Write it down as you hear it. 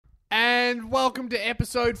welcome to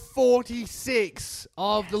episode 46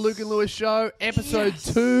 of the Luke and Lewis Show. Episode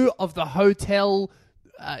 2 of the hotel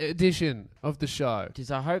edition of the show.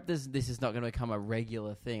 Jeez, I hope this is not going to become a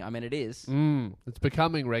regular thing. I mean, it is. It's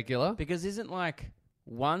becoming regular. Because isn't like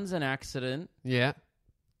one's an accident, Yeah.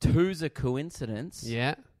 two's a coincidence,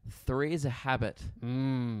 Yeah. three is a habit.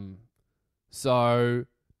 So,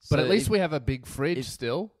 but So at least if- we have a big fridge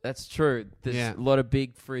still. That's true. There's Yeah. a lot of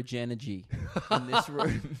big fridge energy in this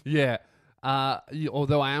room. Yeah.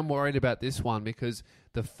 Although I am worried about this one because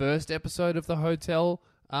the first episode of the hotel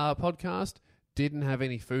podcast didn't have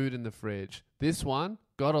any food in the fridge. This one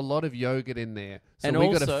got a lot of yogurt in there. So And we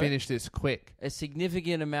got to also- finish this quick. A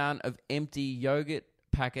significant amount of empty yogurt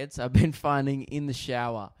packets I've been finding in the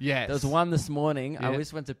shower. Yes. There was one this morning. I Yeah.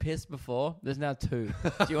 just went to piss before. There's now two.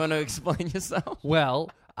 Do you want to explain yourself? Well,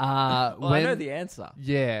 Well, I know the answer.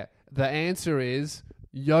 Yeah, the answer is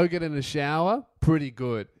yogurt in the shower, pretty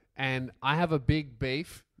good. And I have a big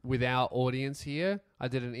beef with our audience here. I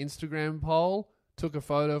did an Instagram poll, took a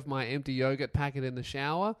photo of my empty yogurt packet in the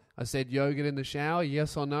shower. I said yogurt in the shower,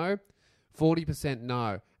 yes or no? 40%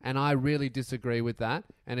 no. And I really disagree with that.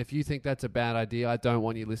 And if you think that's a bad idea, I don't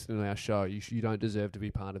want you listening to our show. You don't deserve to be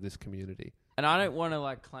part of this community. And I don't want to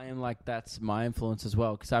like claim like that's my influence as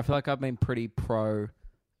well, because I feel like I've been pretty pro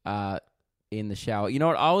in the shower. You know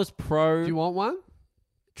what? I was pro. Do you want one?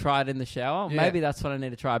 Try it in the shower. Yeah. Maybe that's what I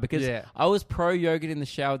need to try, because Yeah. I was pro yogurt in the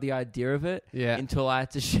shower, the idea of it, Yeah. until I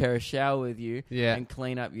had to share a shower with you Yeah. and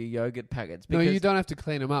clean up your yogurt packets. No, Because you don't have to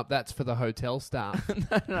clean them up. That's for the hotel staff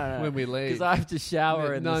no. when we leave. Because I have to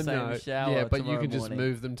shower in the same no. shower. Yeah, but you tomorrow can just morning.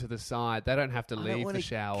 move them to the side. They don't have to I don't leave wanna the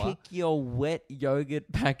shower. Kick your wet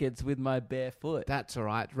yogurt packets with my bare foot. That's all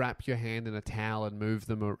right. Wrap your hand in a towel and move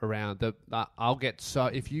them around. I'll get so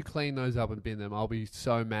if you clean those up and bin them, I'll be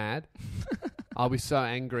so mad. I'll be so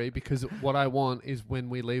angry because what I want is when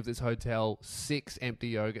we leave this hotel, 6 empty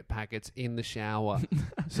yogurt packets in the shower.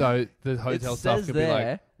 So the hotel staff says could be there,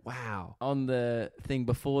 like, wow. on the thing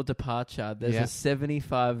before departure, there's Yeah. a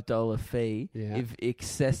 $75 fee Yeah. if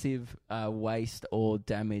excessive waste or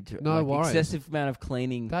damage. No like worries. Excessive amount of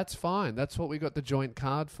cleaning. That's fine. That's what we got the joint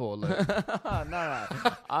card for, Luke. no.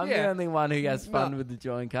 I'm Yeah. the only one who has fun No. with the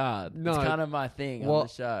joint card. No. It's kind of my thing Well, on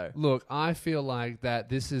the show. Look, I feel like that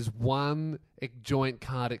this is one joint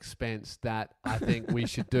card expense that I think we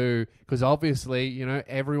should do because obviously, you know,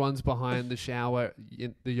 everyone's behind the shower,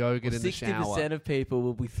 the yogurt in the shower. 60% of people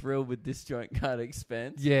will be thrilled with this joint card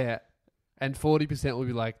expense. Yeah. And 40% will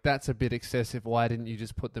be like, that's a bit excessive. Why didn't you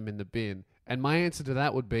just put them in the bin? And my answer to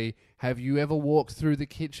that would be, have you ever walked through the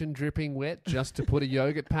kitchen dripping wet just to put a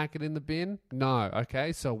yogurt packet in the bin? No.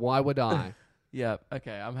 Okay. So why would I? Yeah,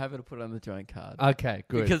 okay, I'm happy to put on the joint card. Okay,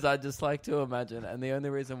 good. Because I just like to imagine, and the only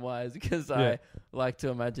reason why is because I like to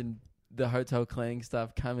imagine the hotel cleaning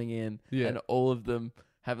stuff coming in and all of them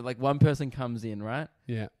having, like, one person comes in, right?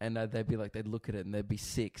 Yeah. And they'd be like, they'd look at it and there'd be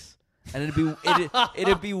 6. And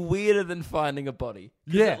it'd be weirder than finding a body.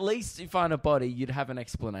 'Cause Yeah. at least you find a body, you'd have an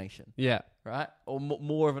explanation, Yeah. right? Or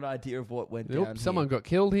more of an idea of what went down Someone here. got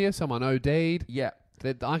killed here. Someone OD'd. Yeah.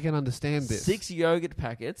 I can understand this. 6 yogurt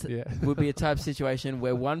packets Yeah. would be a type of situation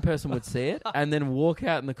where one person would see it and then walk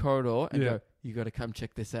out in the corridor and go, you got to come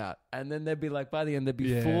check this out. And then there'd be like, by the end, there'd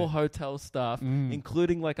be 4 hotel staff,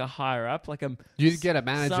 including like a higher up, like You'd get a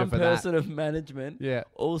manager some for person of management, Yeah.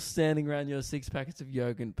 all standing around your 6 packets of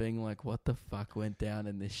yogurt being like, what the fuck went down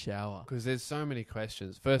in this shower? Because there's so many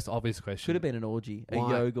questions. First obvious question. Should have been an orgy, a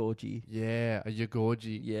Why? yogurt orgy. Yeah, a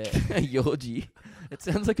yogorgy. Yeah, a yorgie. It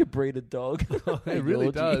sounds like a breed of dog. It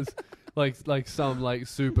really does. Like some like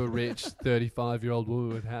super rich 35-year-old woman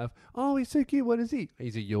would have. Oh, he's so cute. What is he?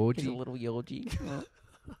 He's a He's a yorgie. little yorgie.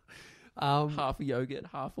 Um, Half yogurt,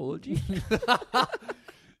 half orgy.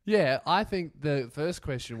 yeah, I think the first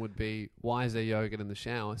question would be, why is there yogurt in the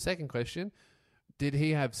shower? Second question, did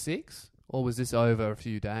he have 6 or was this over a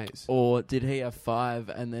few days? Or did he have 5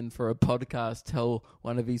 and then for a podcast tell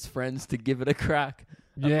one of his friends to give it a crack?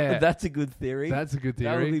 Yeah. That's a good theory. That's a good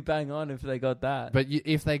That would theory. be bang on if they got that. But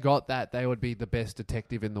if they got that, they would be the best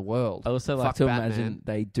detective in the world. I also like Fuck to Batman. imagine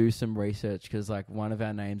they do some research because like one of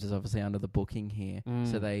our names is obviously under the booking here.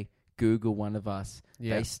 So they Google one of us.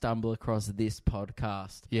 Yeah. They stumble across this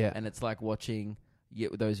podcast. Yeah. And it's like watching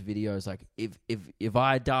those videos like if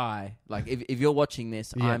I die, like if you're watching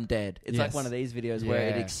this, Yeah. I'm dead. It's like Yes. one of these videos where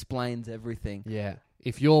it Yeah. explains everything. Yeah.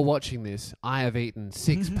 If you're watching this, I have eaten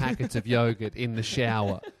 6 packets of yogurt in the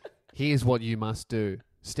shower. Here's what you must do.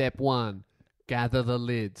 Step 1, gather the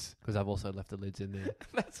lids. Because I've also left the lids in there.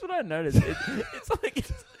 That's what I noticed. It's like,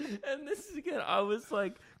 and this is again, I was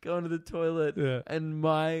like going to the toilet and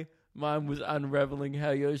my mine was unraveling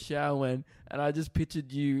how your shower went, and I just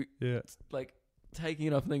pictured you like taking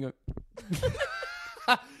it off and then going,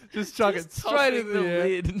 just chuck it straight in the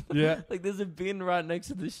lid. Yeah. Like there's a bin right next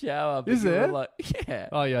to the shower. But Is there? Like, yeah.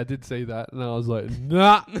 Oh yeah, I did see that, and I was like,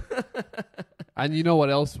 nah. And you know what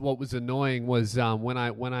else? What was annoying was when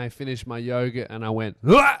I finished my yogurt and I went,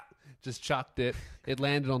 "Ah!" Just chucked it. It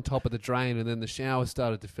landed on top of the drain, and then the shower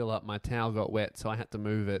started to fill up. My towel got wet, so I had to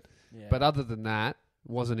move it. Yeah. But other than that,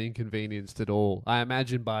 wasn't inconvenienced at all. I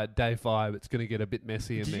imagine by day 5, it's going to get a bit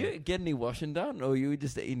messy in Did there. you get any washing done, or you were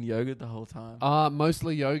just eating yogurt the whole time?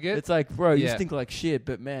 Mostly yogurt. It's like, bro, you Yeah. stink like shit,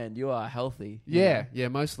 but man, you are healthy. you Yeah, know? yeah,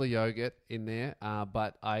 mostly yogurt in there.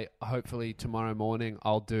 But I hopefully tomorrow morning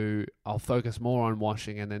I'll focus more on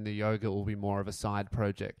washing, and then the yogurt will be more of a side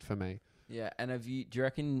project for me. Yeah, and do you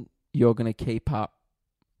reckon you're going to keep up?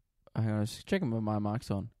 Hang on, I was just checking if my mic's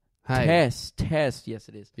on. Hey, Test. Yes,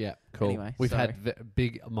 it is. yeah, cool. Anyway, We've sorry. had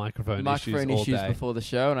big microphone Microphone issues all issues day. before the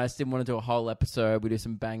show, and I just didn't want to do a whole episode. We do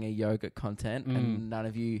some banger yogurt content, Mm. and none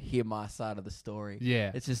of you hear my side of the story.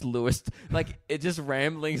 Yeah, It's just Lewis, like it's just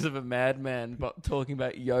ramblings of a madman, but talking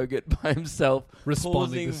about yogurt by himself,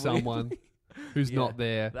 responding to pausing someone weirdly. who's Yeah. not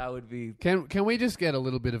there. That would be Can we just get a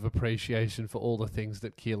little bit of appreciation for all the things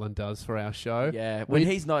that Keelan does for our show? yeah. When We-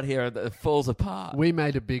 he's not here, it falls apart. We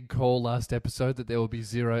made a big call last episode that there will be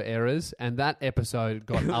 0 errors, and that episode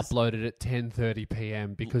got It was- uploaded at 10:30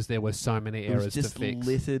 p.m. because there were so many It was errors just to fix.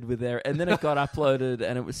 littered with errors, and then it got uploaded,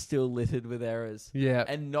 and it was still littered with errors Yeah,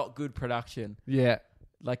 and not good production. yeah,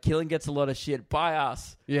 Like Killen gets a lot of shit by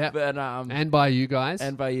us, yeah. but And by you guys.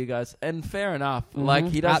 and by you guys, and fair enough. Mhm, Like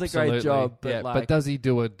he does a absolutely. great job, but yeah, like but does he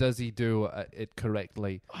do it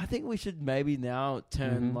correctly? I think we should maybe now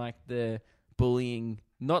turn Mhm. like the bullying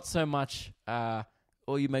not so much.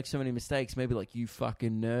 Or you make so many mistakes. Maybe like you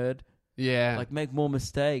fucking nerd. Yeah. Like make more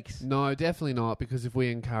mistakes. No, definitely not, because if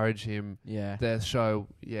we encourage him, Yeah. the show,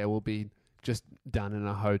 will be just done in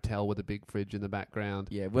a hotel with a big fridge in the background.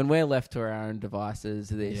 Yeah, when we're left to our own devices,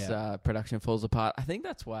 this Yeah. production falls apart. I think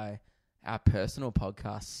that's why our personal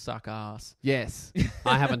podcasts suck ass. Yes.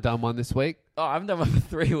 I haven't done one this week. Oh, I haven't done one for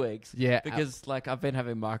 3 weeks Yeah. because like I've been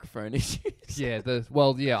having microphone issues. Yeah,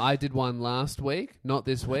 I did one last week, not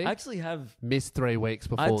this week. I actually have. Missed 3 weeks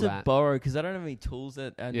I had before to that. borrow because I don't have any tools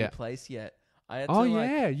at our new Yeah. place yet. I had Oh to, like,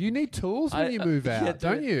 yeah, you need tools when I- you move yeah, out,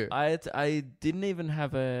 don't dude, you? I didn't even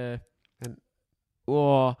have a. And-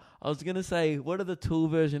 I was gonna say, what are the tool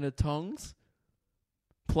version of tongs?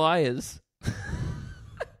 Pliers.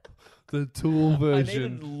 The tool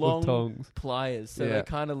version needed long of tongs. Pliers, so Yeah. they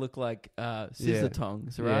kind of look like scissor Yeah.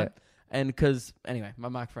 tongs, Yeah. right? And because anyway, my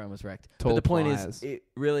microphone was wrecked. Tall but the point pliers. is, it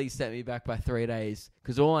really set me back by 3 days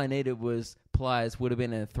because all I needed was pliers. Would have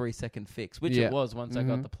been a 3-second fix, which Yeah. it was once I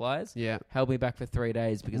got Mhm. the pliers. Yeah. Held me back for 3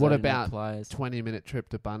 days because What I didn't have about pliers. 20-minute trip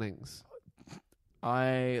to Bunnings.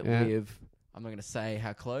 I Yeah. live. I'm not going to say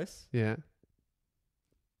how close. Yeah.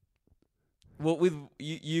 Well, with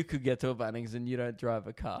you could get to a Bunnings and you don't drive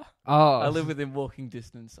a car. Oh, I live within walking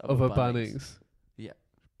distance of a Bunnings. Yeah.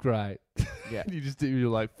 Great. Yeah. You're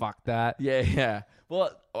like, fuck that. Yeah.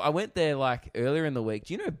 Well, I went there like earlier in the week.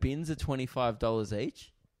 Do you know bins are $25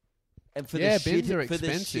 each? And for Yeah, the bins are for the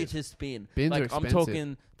expensive. shittest bin. Bins like are expensive. I'm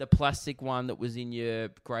talking the plastic one that was in your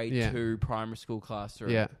grade Yeah. 2 primary school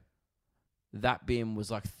classroom. Yeah. That bin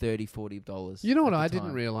was like $30-$40. You know what at the I didn't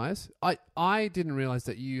time. realize? I didn't realize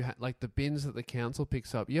that you like the bins that the council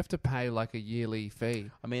picks up. You have to pay like a yearly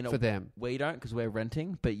fee I mean, for them. we don't because we're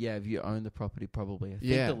renting. But yeah, if you own the property, probably. I think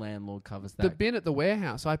Yeah. the landlord covers that. The bin at the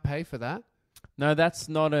warehouse, I pay for that. No, that's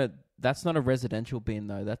not a residential bin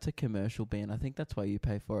though. That's a commercial bin. I think that's why you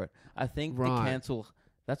pay for it. I think the Right. council.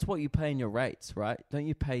 That's what you pay in your rates, right? Don't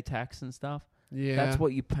you pay tax and stuff? Yeah. That's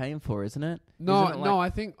what you're paying for, isn't it? No, Isn't it no.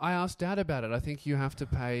 like- I think I asked Dad about it. I think you have to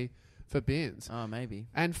pay for bins. Oh, maybe.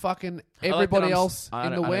 And fucking like that everybody I'm else I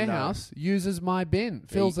in don't- the I don't know. warehouse uses my bin,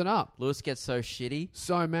 fills it up. Lewis gets so shitty.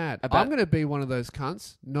 So mad. About- I'm going to be one of those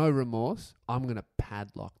cunts. No remorse. I'm going to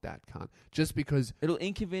padlock that cunt. Just because It'll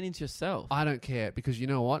inconvenience yourself. I don't care. Because you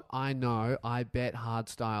know what? I bet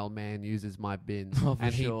Hardstyle Man uses my bins. Oh, for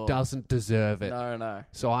and sure. he doesn't deserve it. No.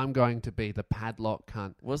 So I'm going to be the padlock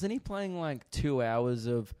cunt. Wasn't he playing like 2 hours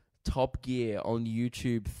of Top Gear on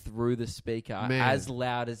YouTube through the speaker Man. as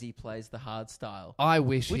loud as he plays the hardstyle? I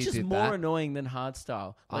wish Which he is did more that. annoying than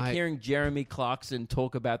hardstyle. Like I- hearing Jeremy Clarkson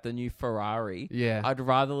talk about the new Ferrari. Yeah. I'd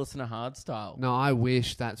rather listen to hardstyle. No, I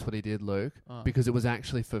wish that's what he did, Luke. Oh. Because it was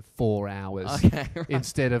actually for 4 hours. Okay, right.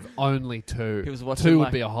 Instead of only 2. He was watching 2 would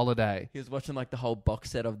like- be a holiday. He was watching like the whole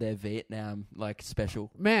box set of their Vietnam like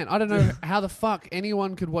special. Man, I don't know how the fuck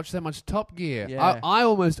anyone could watch that much Top Gear. Yeah. I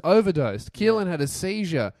almost overdosed. Keelan had a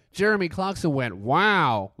seizure Jeremy Clarkson went,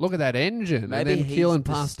 wow, look at that engine. Maybe and then he's Keelan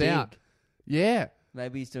the passed Stig. out. Yeah.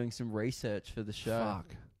 Maybe he's doing some research for the show.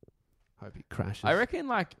 Fuck. Hope he crashes. I reckon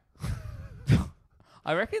like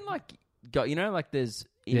you know, like there's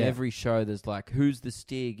in Yeah. every show there's like who's the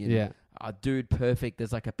Stig and Yeah. Dude Perfect.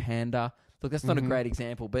 There's like a panda. Look, that's not a Mhm. great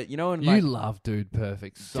example, but you know, and You like love Dude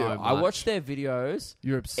Perfect so dude, much. I watch their videos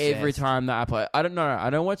You're obsessed. every time that I play. I don't know. I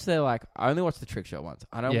don't watch their like. I only watch the trick show once.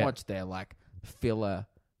 I don't Yeah. watch their like filler,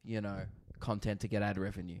 content to get ad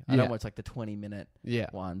revenue. I Yeah. don't watch like the 20-minute Yeah.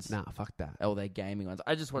 ones. Nah, fuck that. Or their gaming ones.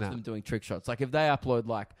 I just watch Nah. them doing trick shots. Like if they upload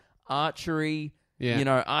like archery,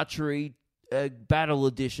 Yeah. archery battle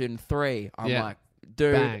edition 3, I'm Yeah. like,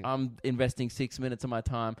 dude, Bang. I'm investing 6 minutes of my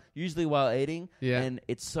time, usually while eating, Yeah. and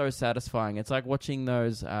it's so satisfying. It's like watching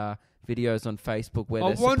those videos on Facebook where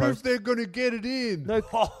I they're wonder supposed if they're going to get it in.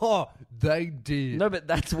 No. They did. No, but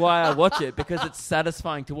that's why I watch it, because it's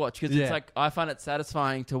satisfying to watch. Because Yeah. it's like, I find it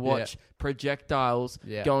satisfying to watch projectiles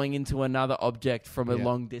Yeah. going into another object from a Yeah.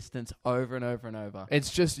 long distance over and over and over.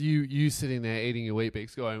 It's just you sitting there eating your Weet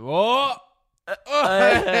Bix going, oh,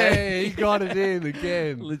 hey, he got it in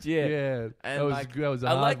again. Legit. Yeah. And that was a I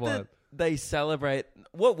hard like one. that they celebrate.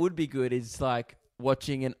 What would be good is like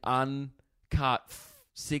watching an uncut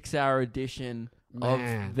 6-hour edition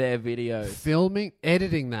Man. of their videos.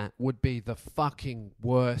 Editing that would be the fucking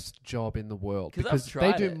worst job in the world 'Cause I've because they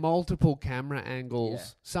tried do it. multiple camera angles. Yeah.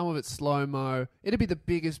 Some of it's slow mo. It'd be the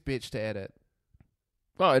biggest bitch to edit.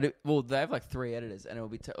 Well, they have like 3 editors, and it will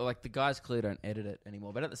be like the guys clearly don't edit it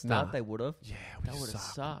anymore. But at the start, Nah. they would have. Yeah, That would have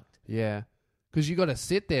sucked. Yeah, because you got to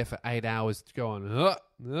sit there for 8 hours going,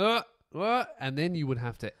 and then you would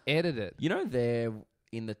have to edit it. You know, they're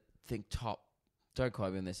in the top. Don't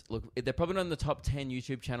quote me on this. Look, they're probably not in the top 10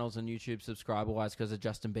 YouTube channels on YouTube subscriber-wise because of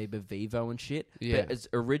Justin Bieber, Vivo, and shit. Yeah. But as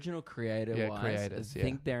original creator-wise, creators, I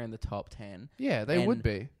think they're in the top 10. Yeah, they would And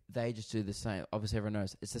be. They just do the same. Obviously, everyone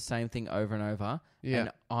knows it's the same thing over and over. Yeah.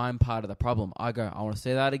 And I'm part of the problem. I go, I want to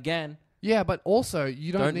see that again. Yeah, but also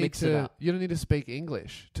you don't need mix it to. up. You don't need to speak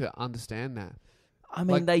English to understand that. I mean,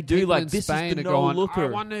 Like, they do people like in this Spain is the are going, no-looker. I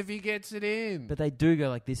wonder if he gets it in. But they do go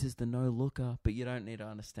like, this is the no-looker. But you don't need to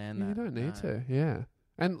understand You that. don't need No. to. Yeah.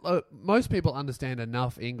 And most people understand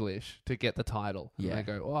enough English to get the title. And Yeah. they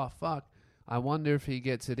go, oh, fuck. I wonder if he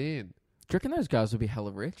gets it in. Do you reckon those guys would be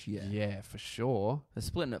hella rich? Yeah. Yeah, for sure. They're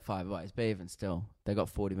splitting it 5 ways, but even still, they got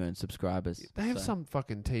 40 million subscribers. They have so- some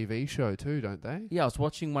fucking TV show too, don't they? Yeah, I was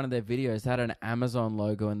watching one of their videos. They had an Amazon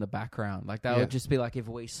logo in the background. Like, that Yeah. would just be like if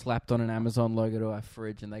we slapped on an Amazon logo to our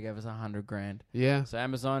fridge and they gave us $100,000. Yeah. So,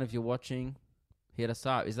 Amazon, if you're watching, hit us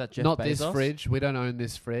up. Is that Jeff Not Bezos? this fridge. We don't own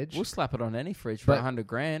this fridge. We'll slap it on any fridge for But-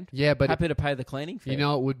 $100,000. Yeah, but Happy to pay the cleaning fee. you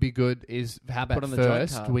know what would be good is how about Put on the joint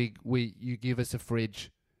first card. you give us a fridge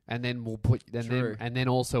and then we'll put True. and then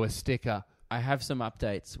also a sticker. I have some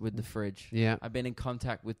updates with the fridge. Yeah. I've been in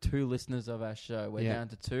contact with 2 listeners of our show. We're Yeah. down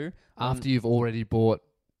to 2. After you've already bought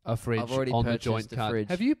a fridge I've already on the purchased joint a card. fridge.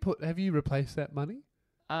 Have you replaced that money?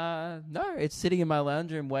 No, it's sitting in my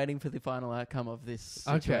lounge room waiting for the final outcome of this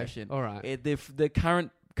situation. Okay. All right. The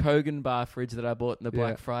current Kogan bar fridge that I bought in the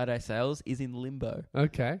Black Yeah. Friday sales is in limbo.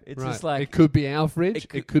 Okay. It's right. just like- it could be our fridge.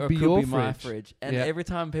 It could or be your my fridge. fridge. And Yeah. every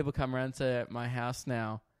time people come around to my house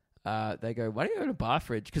now, they go, "Why do you own a bar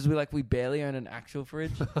fridge?" Because we barely own an actual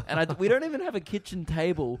fridge, and we don't even have a kitchen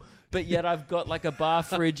table. But yet I've got like a bar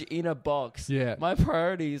fridge in a box. Yeah. My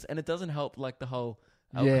priorities, and it doesn't help like the whole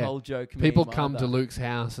Yeah. alcohol joke. People meme come to either. Luke's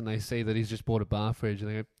house and they see that he's just bought a bar fridge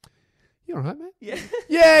and they go, "You all right, mate?"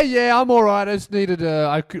 Yeah. Yeah, I'm all right. I just needed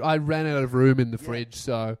I ran out of room in the fridge,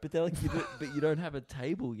 so But they're like, but you don't have a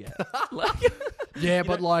table yet. Like, yeah.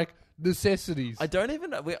 But like necessities. I don't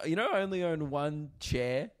even. I only own one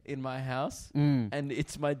chair in my house, and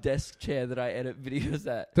it's my desk chair that I edit videos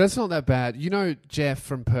at. That's not that bad. You know Jeff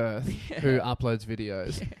from Perth who uploads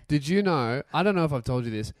videos. Yeah. Did you know? I don't know if I've told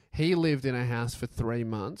you this. He lived in a house for 3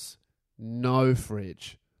 months, no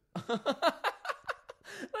fridge.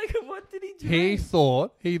 Like, what did he do? He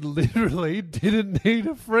thought he literally didn't need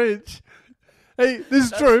a fridge. Hey, this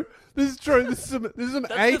is true. This is true. This is some That's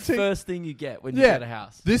the 18th. first thing you get when you Yeah. get a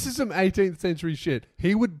house. This is some 18th century shit.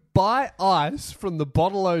 He would buy ice from the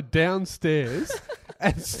bottle-o downstairs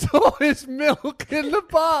and store his milk in the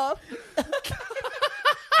bath.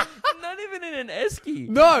 Not even in an esky.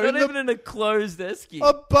 No, Not even in a closed esky.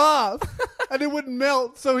 A bath. And it would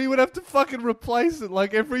melt, so he would have to fucking replace it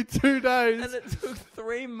like every 2 days. And it took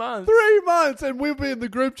 3 months. 3 months, and we'll be in the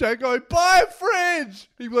group chat going, "Buy a fridge!"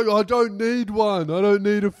 He'd be like, "I don't need one. I don't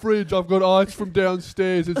need a fridge. I've got ice from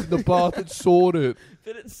downstairs. It's in the bath. It's sorted."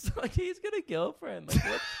 But it's like he's got a girlfriend.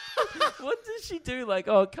 Like, what does she do? Like,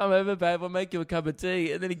 "Oh, come over, babe. I'll make you a cup of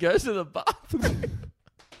tea." And then he goes to the bathroom.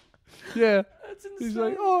 Yeah. That's insane. He's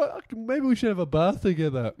like, maybe we should have a bath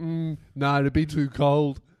together. No, it'd be too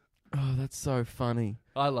cold. Oh, that's so funny.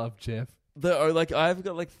 I love Jeff. I've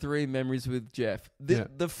got like 3 memories with Jeff.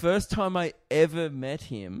 The first time I ever met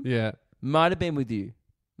him Yeah. might have been with you,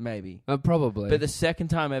 maybe. Probably. But the second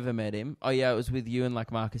time I ever met him, it was with you and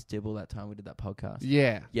like Marcus Dibble that time we did that podcast.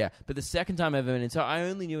 Yeah. Yeah, but the second time I ever met him, so I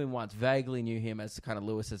only knew him once, vaguely knew him as kind of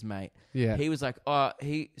Lewis's mate. Yeah. He was like,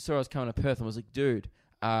 he saw I was coming to Perth and was like, dude,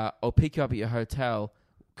 I'll pick you up at your hotel,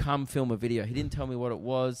 come film a video. He didn't tell me what it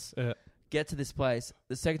was. Get to this place.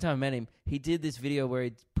 The second time I met him, he did this video where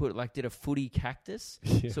he did a footy cactus.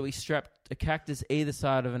 Yeah. So he strapped a cactus either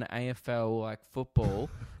side of an AFL like football,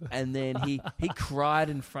 and then he cried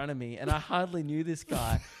in front of me, and I hardly knew this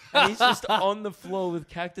guy. And he's just on the floor with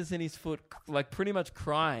cactus in his foot, like pretty much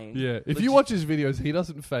crying. Yeah. If you watch his videos, he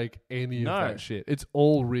doesn't fake any of that shit. It's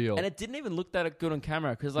all real. And it didn't even look that good on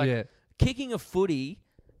camera because kicking a footy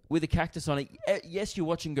with a cactus on it, yes, you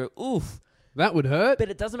watch and go, oof. That would hurt. But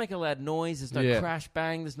it doesn't make a loud noise. There's no crash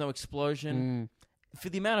bang. There's no explosion. For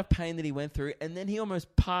the amount of pain that he went through, and then he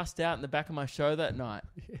almost passed out in the back of my show that night.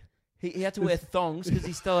 Yeah. He had to wear thongs because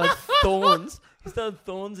he still had thorns. He still had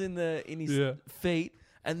thorns in his feet.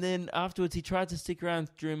 And then afterwards, he tried to stick around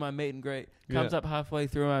during my meet and greet. Comes up halfway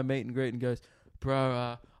through my meet and greet and goes,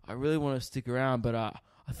 "Bro, I really want to stick around, but I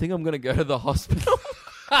think I'm going to go to the hospital."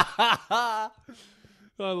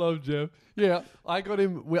 I love Jeff. Yeah, I got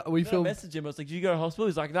him. We filmed. I messaged him. I was like, "Did you go to hospital?"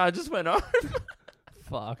 He's like, "No, I just went home."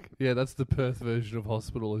 Fuck. Yeah, that's the Perth version of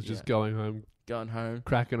hospital. Is just going home,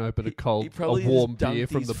 cracking open a warm beer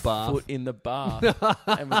from the bath. Foot in the bath,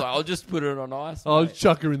 and was like, "I'll just put it on ice." I'll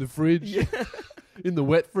chuck her in the fridge, in the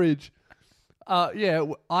wet fridge. I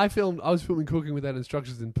was filming Cooking Without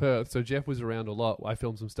Instructions in Perth, so Jeff was around a lot. I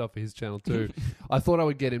filmed some stuff for his channel too. I thought I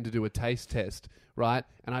would get him to do a taste test, right?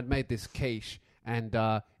 And I'd made this quiche. And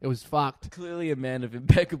it was fucked. Clearly a man of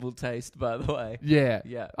impeccable taste, by the way. Yeah.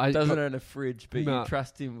 Yeah. Doesn't own a fridge, but you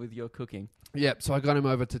trust him with your cooking. Yep. So I got him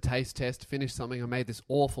over to taste test, finish something. I made this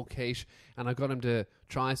awful quiche, and I got him to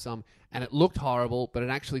try some. And it looked horrible, but it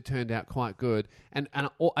actually turned out quite good. And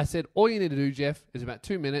I said, all you need to do, Jeff, is about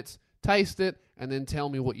 2 minutes, taste it, and then tell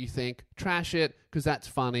me what you think. Trash it, because that's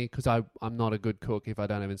funny, because I'm not a good cook if I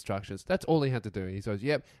don't have instructions. That's all he had to do. He goes,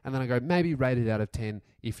 yep. And then I go, maybe rate it out of 10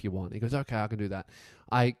 if you want. He goes, okay, I can do that.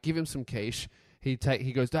 I give him some quiche. He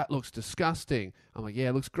goes, that looks disgusting. I'm like, yeah,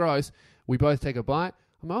 it looks gross. We both take a bite.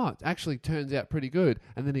 I'm like, it actually turns out pretty good.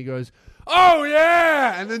 And then he goes, oh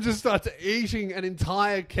yeah! And then just starts eating an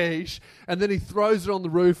entire quiche. And then he throws it on the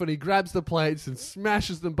roof and he grabs the plates and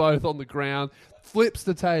smashes them both on the ground, flips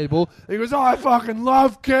the table. And he goes, I fucking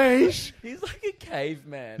love quiche! He's like a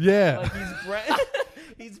caveman. Yeah. Like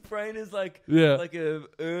his brain is like a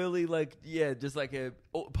early, just like a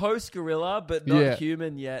post-gorilla, but not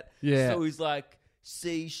human yet. Yeah. So he's like,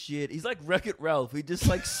 see shit. He's like Wreck-It Ralph. He just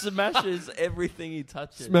like smashes everything he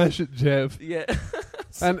touches. Smash it, Jeff. Yeah.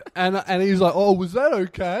 and he's like, oh, was that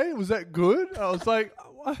okay? Was that good? I was like,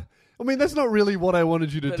 what? I mean, that's not really what I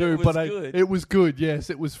wanted you to do, but it was good.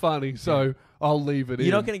 Yes, it was funny. So I'll leave it in.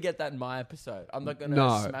 You're not going to get that in my episode. I'm not going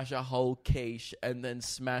to smash a whole quiche and then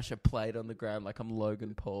smash a plate on the ground like I'm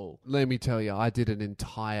Logan Paul. Let me tell you, I did an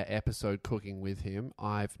entire episode cooking with him.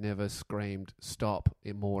 I've never screamed stop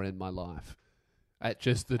more in my life. At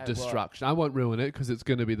just the destruction. I won't ruin it because it's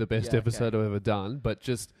going to be the best episode I've ever done. But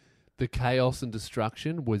just the chaos and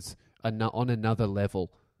destruction was on another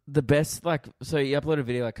level. The best, so you uploaded a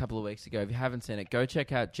video a couple of weeks ago. If you haven't seen it, go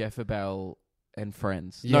check out Jeffabel and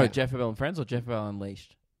Friends. Yeah. No, Jeffabel and Friends or Jeffabel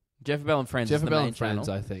Unleashed? Jeffabel and Friends is the main channel.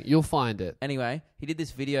 I think. You'll find it. Anyway, he did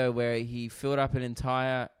this video where he filled up an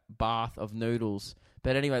entire bath of noodles.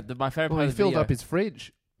 But anyway, my favorite part of the video... he filled up his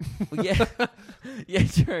fridge. Well, yeah,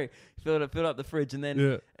 true. Filled up the fridge, and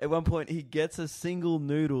then at one point he gets a single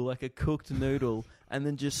noodle, like a cooked noodle, and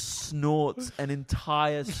then just snorts an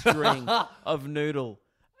entire string of noodle,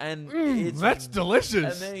 and that's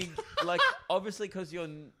delicious. And then he, obviously because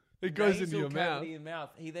it goes into your mouth.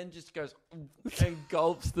 He then just goes and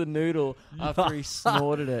gulps the noodle after he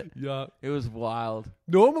snorted it. Yeah, it was wild.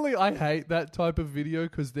 Normally, I hate that type of video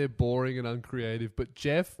because they're boring and uncreative, but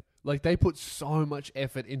Jeff. They put so much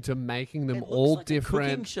effort into making them all like different. A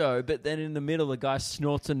cooking show, but then in the middle, a guy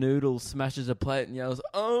snorts a noodle, smashes a plate, and yells,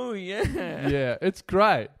 "Oh yeah!" Yeah, it's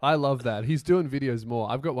great. I love that. He's doing videos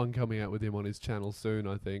more. I've got one coming out with him on his channel soon,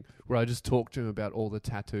 I think, where I just talk to him about all the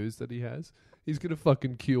tattoos that he has. He's got a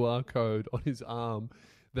fucking QR code on his arm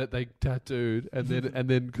that they tattooed, and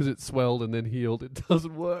then because it swelled and then healed, it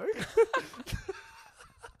doesn't work.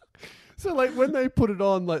 So like when they put it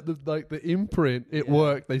on, like the imprint, it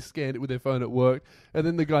worked. They scanned it with their phone, it worked. And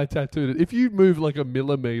then the guy tattooed it. If you move like a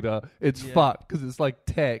millimeter, it's fucked because it's like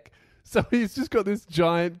tech. So he's just got this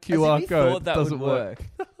giant QR code. Thought that doesn't would work.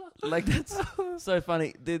 Like that's so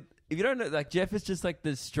funny. If you don't know, like Jeff is just like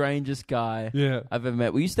the strangest guy I've ever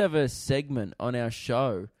met. We used to have a segment on our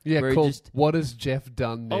show. Yeah, where called What Has Jeff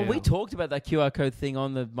Done Now? Oh, we talked about that QR code thing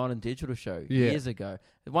on the Modern Digital show years ago.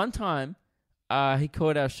 One time, he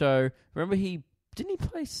called our show. Remember, didn't he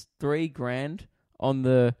place $3,000 on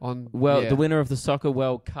the winner of the Soccer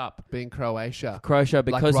World Cup, being Croatia, because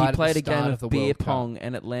right he played a game of of beer pong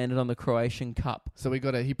and it landed on the Croatian Cup. So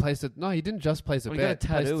he placed it. No, he didn't just place a bet. He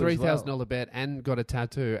placed $3,000 bet and got a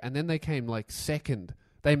tattoo. And then they came like second.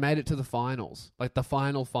 They made it to the finals, like the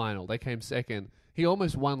final. They came second. He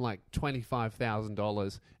almost won like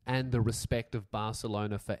 $25,000 and the respect of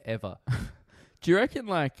Barcelona forever. Do you reckon,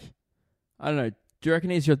 like, I don't know, do you reckon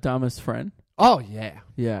he's your dumbest friend? Oh, yeah.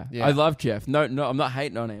 Yeah. I love Jeff. No, I'm not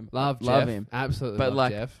hating on him. Love him. Absolutely but love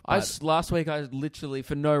like, Jeff. Last week, I was literally,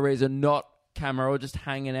 for no reason, not camera or just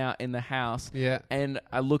hanging out in the house. Yeah. And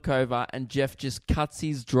I look over and Jeff just cuts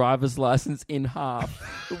his driver's license in half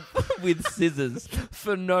with scissors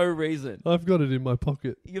for no reason. I've got it in my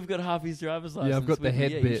pocket. You've got half his driver's license. Yeah, I've got the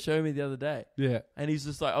head bit. You showed me the other day. Yeah. And he's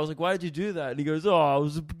just like, I was like, why did you do that? And he goes, oh, it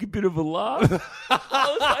was a bit of a laugh. I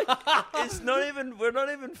was like, we're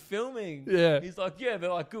not even filming. Yeah. He's like, yeah,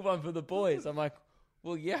 but like, good one for the boys. I'm like,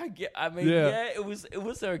 well, yeah, it was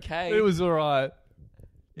okay. It was all right.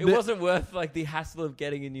 It wasn't worth like the hassle of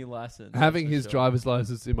getting a new license. Having his driver's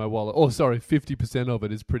license in my wallet. 50% of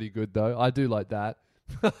it is pretty good though. I do like that.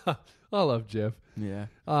 I love Jeff. Yeah.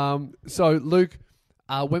 So Luke,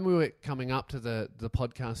 when we were coming up to the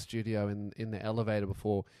podcast studio in the elevator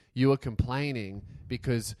before, you were complaining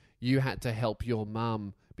because you had to help your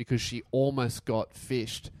mum because she almost got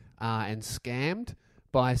fished and scammed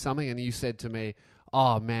by something, and you said to me,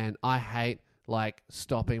 "Oh man, I hate like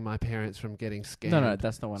stopping my parents from getting scammed." No,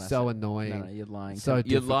 that's not what I said. So annoying. No, you're lying.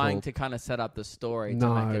 You're lying to kind of set up the story to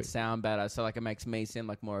make it sound better, so like it makes me seem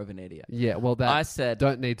like more of an idiot. Yeah, well, I said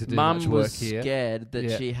don't need to do much work here. Mum was scared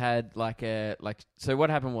that she had So what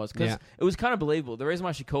happened was because it was kind of believable. The reason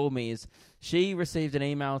why she called me is she received an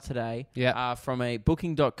email today from a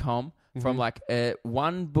Booking.com from like a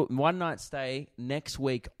one night stay next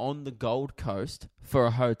week on the Gold Coast for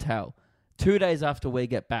a hotel. 2 days after we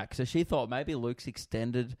get back. So she thought maybe Luke's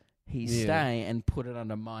extended his stay and put it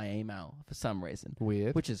under my email for some reason.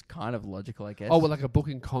 Weird. Which is kind of logical, I guess. Oh, well, like a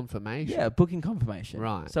booking confirmation. Yeah, booking confirmation.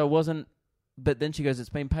 Right. So it wasn't... But then she goes, it's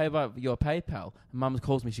been paid by your PayPal. And Mum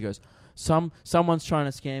calls me. She goes, someone's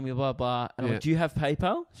trying to scam you, blah, blah. And I'm like, do you have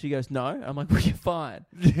PayPal? She goes, no. I'm like, well, you're fine.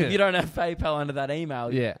 If you don't have PayPal under that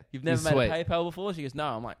email, you've never made a PayPal before? She goes, no.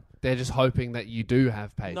 I'm like... They're just hoping that you do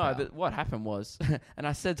have PayPal. No, but what happened was, and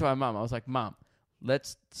I said to my mum, I was like, Mum,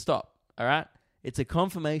 let's stop, all right? It's a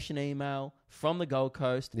confirmation email from the Gold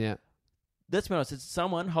Coast. Yeah. Let's be honest, it's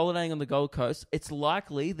someone holidaying on the Gold Coast. It's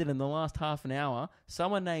likely that in the last half an hour,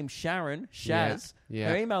 someone named Sharon, Shaz,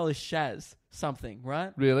 her email is Shaz something,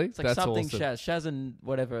 right? Really? It's like That's something awesome. Shaz and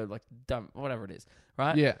whatever, like dumb, whatever it is,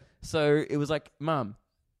 right? Yeah. So it was like, Mum,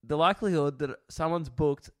 the likelihood that someone's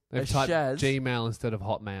booked They've a typed Shaz Gmail instead of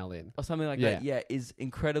Hotmail in. or something like that, is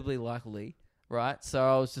incredibly likely, right? So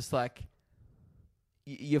I was just like,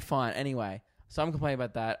 you're fine. Anyway, so I'm complaining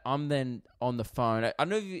about that. I'm then on the phone. I don't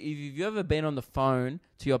know if you've ever been on the phone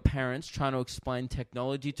to your parents trying to explain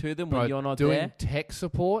technology to them when you're not doing there. Doing tech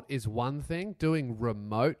support is one thing. Doing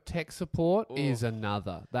remote tech support is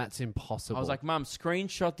another. That's impossible. I was like, Mum,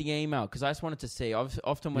 screenshot the email because I just wanted to see.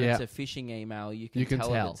 Often when it's a phishing email, you can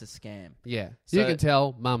tell if it's a scam. Yeah. So you can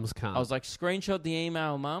tell Mum's can't. I was like, screenshot the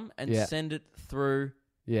email, Mum, and send it through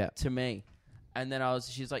to me. And then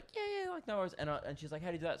she's like, yeah, like no worries. And she's like, how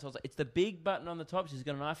do you do that? So I was like, it's the big button on the top. She's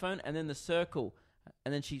got an iPhone, and then the circle.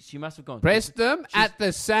 And then she must have gone. Press them at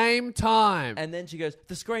the same time. And then she goes,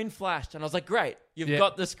 the screen flashed. And I was like, great, you've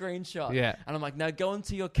got the screenshot. Yeah. And I'm like, now go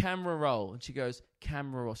into your camera roll. And she goes,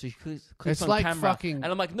 camera roll. So she clicks it's on like camera. Fucking... And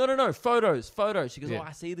I'm like, no, photos. She goes,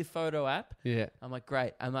 I see the photo app. Yeah. I'm like,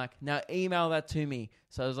 great. I'm like, now email that to me.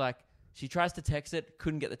 So I was like, she tries to text it,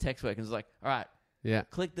 couldn't get the text working. I was like, all right. Yeah.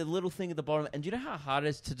 Click the little thing at the bottom. And do you know how hard it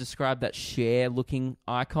is to describe that share-looking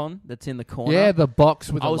icon that's in the corner? Yeah, the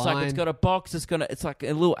box with the line. I was like, it's got a box. It's like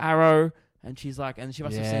a little arrow. And she's like, and she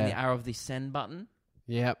must have seen the arrow of the send button.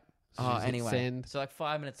 Yep. So anyway. Send. So like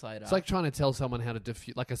 5 minutes later. It's like trying to tell someone how to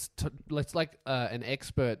defuse, it's like an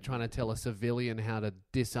expert trying to tell a civilian how to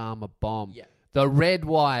disarm a bomb. Yeah. The red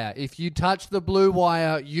wire. If you touch the blue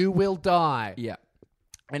wire, you will die. Yeah.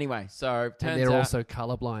 Anyway, so turns and they're out also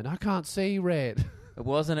colorblind. I can't see red. It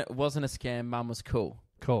wasn't a scam. Mum was cool.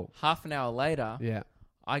 Cool. Half an hour later, Yeah.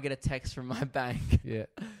 I get a text from my bank Yeah.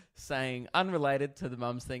 saying, unrelated to the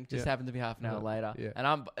mum's thing, just happened to be half an hour later. Yeah.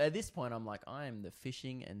 And at this point, I'm like, I am the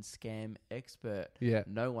phishing and scam expert. Yeah.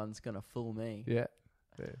 No one's going to fool me. Yeah.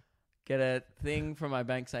 Yeah. Get a thing from my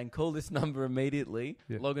bank saying, call this number immediately.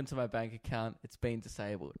 Yeah. Log into my bank account. It's been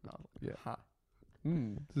disabled. And I was like, Yeah. huh.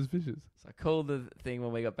 Suspicious. So I called the thing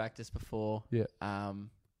when we got back just before. Yeah.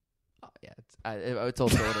 It's all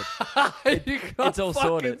sorted. You got it's all fucking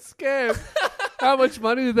sorted. scammed. How much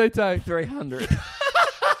money did they take? 300.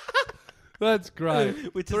 That's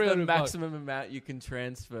great. Which is the $300. maximum amount you can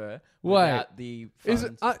transfer Wait. without the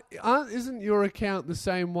funds. Isn't your account the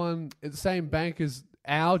same one, the same bank as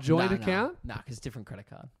our joint account? Nah, because it's different credit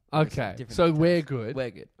card. Okay, Different so details. we're good. We're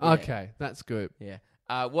good. Yeah. Okay, that's good. Yeah.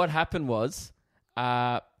 What happened was,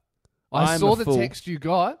 I I'm saw a the fool. text you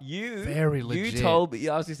got. You Very legit. You told me.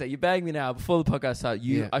 I was gonna say you bagged me now before the podcast started.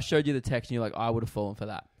 Yeah. I showed you the text and you're like, I would have fallen for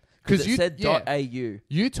that because it said .au. You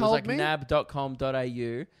It was told like me.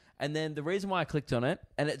 nab.com.au. And then the reason why I clicked on it,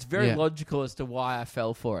 and it's very logical as to why I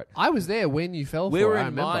fell for it. I was there when you fell We for were it. I in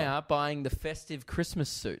remember. Maya buying the festive Christmas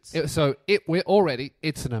suits. It's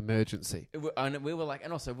an emergency. And we were like,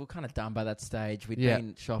 and also we were kind of done by that stage. We'd Yeah.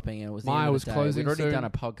 been shopping and it was Maya the end of was the day. closing We'd already soon. done a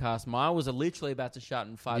podcast. Maya was literally about to shut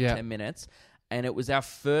in 5 Yeah. 10 minutes. And it was our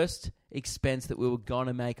first expense that we were going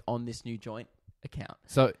to make on this new joint account.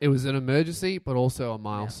 So it was an emergency, but also a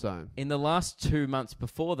milestone. In the last 2 months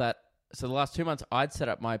before that, so the last 2 months, I'd set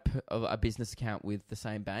up a business account with the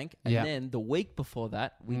same bank. And Yeah. then the week before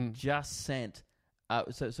that, we just sent,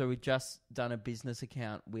 so we just done a business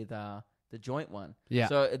account with the joint one. Yeah.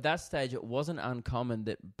 So at that stage, it wasn't uncommon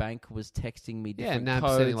that bank was texting me Yeah, different NAB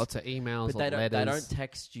codes. sending lots of emails, But they letters. don't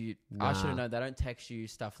text you. I should have known. They don't text you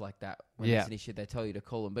stuff like that when Yeah. there's an issue. They tell you to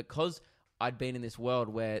call them. Because I'd been in this world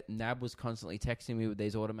where NAB was constantly texting me with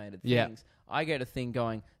these automated Yeah. things, I get a thing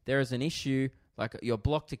going, there is an issue, like your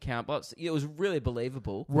blocked account. But it was really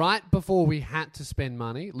believable. Right before we had to spend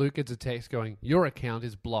money, Luke gets a text going, your account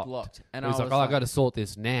is blocked. And He's I like, was I got to sort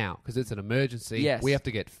this now because it's an emergency. Yes. We have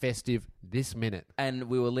to get festive this minute. And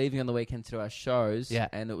we were leaving on the weekend to do our shows. Yeah.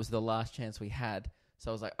 And it was the last chance we had. So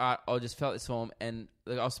I was like, all right, I'll just fill out this form. And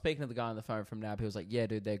I was speaking to the guy on the phone from NAB. He was like, yeah,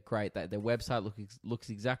 dude, they're great. Their website looks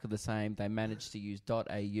exactly the same. They managed to use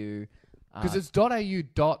 .au. Because it's .au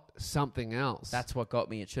dot something else. That's what got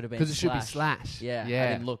me. It should have been because it should be slash. Yeah.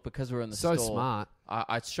 I didn't look because we were in the So store. smart.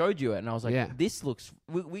 I showed you it and I was like, Yeah. this looks...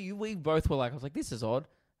 We both were like, I was like, this is odd.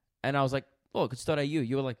 And I was like, oh, it's .au.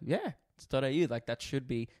 You were like, yeah, it's .au. Like, that should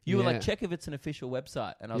be... You were Yeah. like, check if it's an official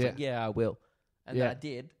website. And I was Yeah. like, yeah, I will. And Yeah. then I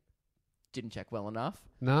did. Didn't check well enough.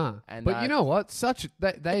 Nah. And, But you know what? They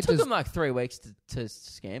It took just... them like 3 weeks to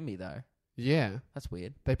scam me, though. Yeah. That's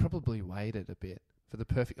weird. They probably waited a bit for the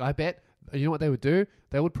perfect... I bet... You know what they would do?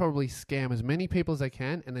 They would probably scam as many people as they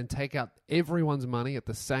can and then take out everyone's money at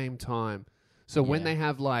the same time. So when Yeah. they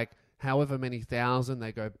have like however many thousand,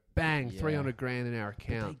 they go, bang, Yeah. 300 grand in our But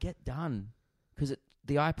they account. get done. Because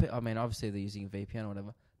the IP... I mean, obviously they're using a VPN or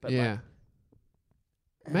whatever. But Yeah.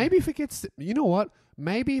 like, Maybe if it gets... You know what?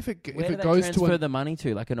 Maybe if where it do goes they to transfer an... the money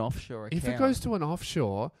to? Like an offshore account? If it goes to an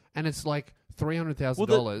offshore and it's like $300,000...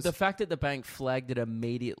 Well, the fact that the bank flagged it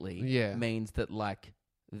immediately Yeah. means that like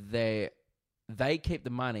they keep the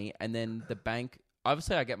money and then the bank.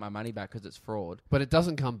 Obviously, I get my money back because it's fraud. But it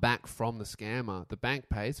doesn't come back from the scammer. The bank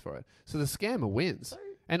pays for it. So the scammer wins.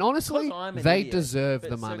 And honestly, 'Cause I'm an they idiot, deserve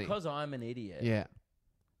But the money. because I'm an idiot, Yeah.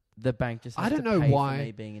 the bank just. Has I don't to know pay for why-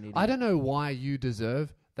 me being an idiot. I don't know why you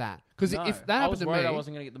deserve that. Because No, if that I happened was to worried me... I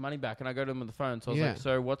wasn't going to get the money back, and I go to him on the phone. So I was Yeah. like,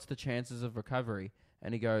 "So what's the chances of recovery?"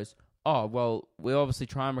 And he goes, "Oh, well, we'll obviously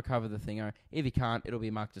try and recover the thing. If you can't, it'll be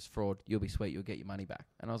marked as fraud. You'll be sweet. You'll get your money back."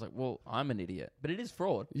 And I was like, "Well, I'm an idiot, but it is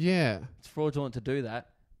fraud. Yeah. It's fraudulent to do that."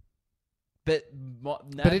 But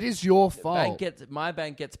But it is your fault. my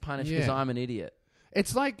bank gets punished because Yeah. I'm an idiot.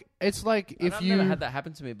 It's like And if I've you never had that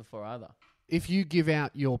happen to me before either. if you give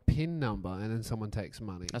out your PIN number and then someone takes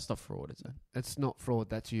money. That's not fraud, is it? It's not fraud.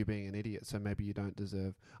 That's you being an idiot. So maybe you don't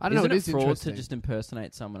deserve. I don't Isn't know. It it is fraud interesting. to just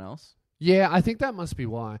impersonate someone else? Yeah, I think that must be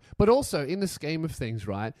why. But also, in the scheme of things,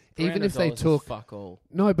 right? Even if they $300 is took fuck all.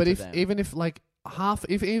 no, but to if them. even if like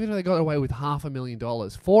even if they got away with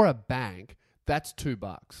 $500,000 for a bank, that's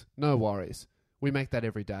 $2. No worries. We make that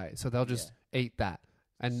every day, so they'll just eat that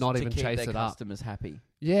and not to even keep chase their it up. customers happy.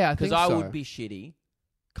 Yeah, I Because think I so. would be shitty,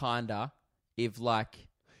 kinda, if like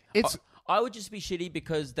It's I would just be shitty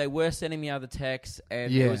because they were sending me other texts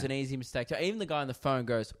and Yeah. it was an easy mistake. So even the guy on the phone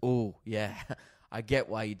goes, "Oh yeah, I get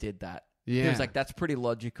why you did that." yeah. He was like, "That's pretty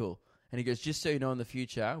logical." And he goes, just so you know, in the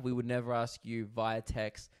future, we would never ask you via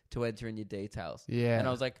text to enter in your details. Yeah. And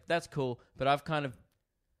I was like, that's cool. But I've kind of,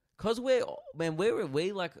 because we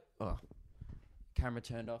like, oh, camera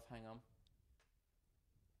turned off, hang on.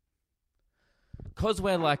 Because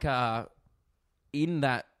we're like in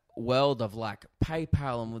that world of like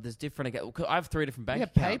PayPal and there's different, I have 3 different bank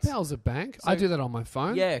accounts. PayPal's a bank. So- I do that on my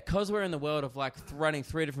phone. Yeah, because we're in the world of like running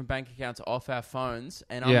 3 different bank accounts off our phones,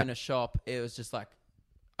 and I'm Yeah. in a shop, it was just like,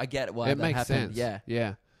 I get why it that makes happened. sense. Yeah.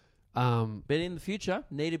 Yeah. But in the future,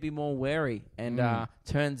 need to be more wary. And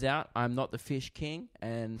turns out I'm not the fish king,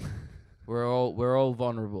 and we're all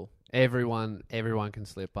vulnerable. Everyone can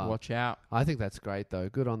slip up. Watch out. I think that's great though.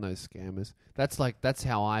 Good on those scammers. That's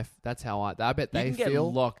how I bet You they can get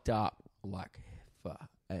feel. locked up like for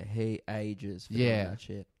ages for Yeah. doing that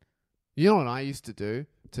shit. You know what I used to do?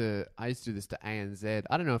 I used to do this to ANZ.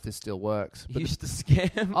 I don't know if this still works. You But used to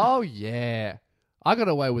scam. oh yeah, I got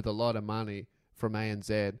away with a lot of money from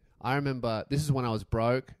ANZ. I remember this is when I was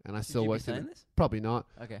broke and I still Should you be worked in saying it. this? Probably not.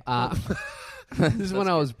 Okay. This is when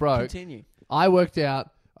I was broke. Continue. I worked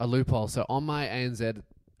out a loophole. So on my ANZ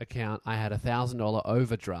account, I had $1,000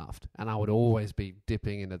 overdraft, and I would always be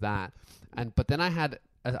dipping into that. But then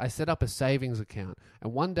I set up a savings account,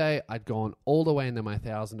 and one day I'd gone all the way into my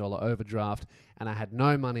 $1,000 overdraft, and I had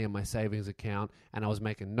no money in my savings account, and I was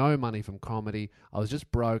making no money from comedy. I was just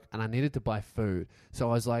broke, and I needed to buy food. So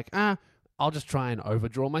I was like, I'll just try and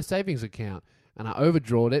overdraw my savings account, and I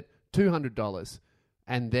overdrawed it $200,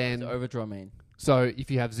 and then So overdraw mean so if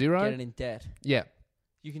you have zero, getting in debt. yeah.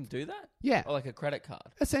 You can do that, Yeah, or like a credit card.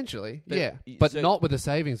 essentially, But yeah. y- But so- not with a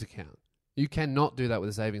savings account. You cannot do that with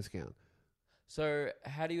a savings account. So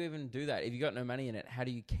how do you even do that? If you got no money in it, how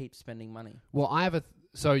do you keep spending money? Well, I have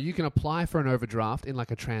so you can apply for an overdraft in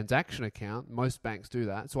like a transaction account. Most banks do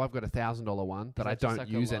that. So I've got $1,000 one that I that just don't like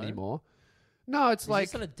a use loan? anymore. No, it's Is like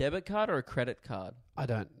this on a debit card or a credit card? I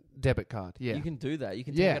don't debit card. Yeah, You can do that. You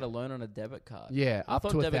can Yeah. take out a loan on a debit card. yeah, I up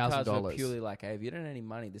thought to debit cards were $1,000. purely like, hey, if you don't have any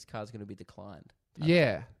money, this card's going to be declined.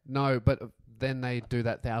 Yeah, no, but then they do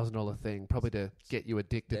that $1,000 thing probably to get you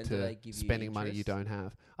addicted Then do they to give you spending money you interest? don't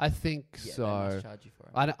have. I think Yeah, they so. must charge you for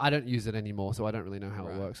it. I don't use it anymore, so I don't really know how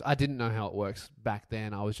Right. it works. I didn't know how it works back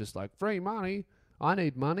then. I was just like, free money. I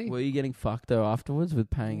need money. Were you getting fucked though afterwards with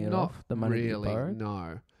paying it Not off? The money that you really, borrowed?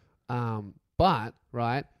 no. But,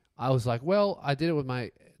 right, I was like, well, I did it with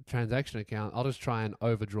my transaction account. I'll just try and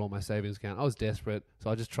overdraw my savings account. I was desperate,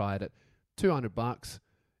 so I just tried it. $200.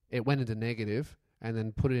 It went into negative and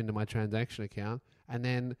then put it into my transaction account. And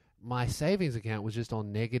then my savings account was just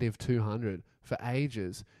on negative 200 for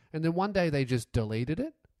ages. And then one day they just deleted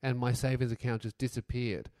it and my savings account just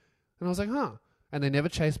disappeared. And I was like, huh. And they never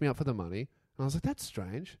chased me up for the money. And I was like, that's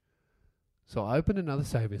strange. So I opened another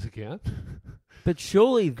savings account, But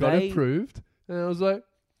surely got they approved, and I was like,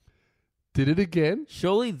 did it again.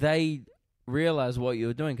 surely they realized what you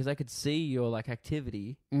were doing because they could see your like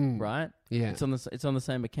activity, right? Yeah. It's on the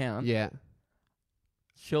same account. Yeah.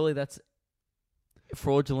 Surely that's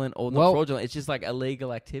fraudulent or not Well- fraudulent. It's just like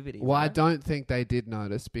illegal activity. Well, I right? don't think they did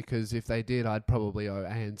notice, because if they did, I'd probably owe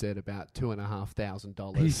ANZ about You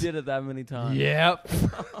 $2,500. did it that many times. Yep.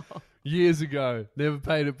 Years ago. Never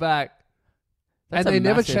paid it back. That's and a they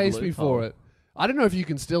never massive chased me loophole. for it. I don't know if you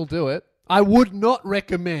can still do it. I would not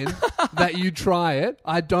recommend that you try it.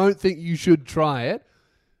 I don't think you should try it.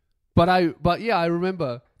 But yeah, I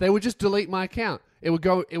remember they would just delete my account. It would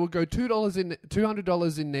go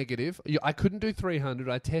 $200 in negative. I couldn't do 300.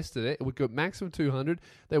 I tested it. It would go maximum 200.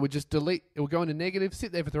 They would just delete. It would go into negative,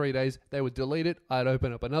 sit there for 3 days. They would delete it. I'd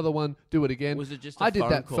open up another one, do it again. Was it just a I did phone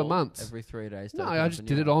that for call months. every 3 days? to No, open I up just a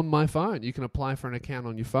did new it on my phone. You can apply for an account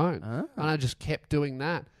on your phone. one? And I just kept doing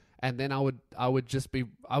that. And then I would just be,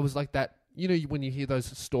 I was like that, you know, when you hear those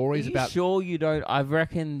stories Are you about. sure you don't? I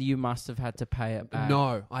reckon you must have had to pay it back.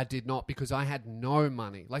 No, I did not, because I had no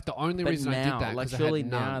money. Like the only but reason now, I did that like because surely I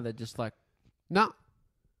had none. now they're just like No,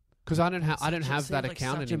 because I don't have it that seems like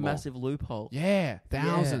account such anymore. a massive loophole. Yeah,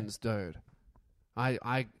 thousands, dude.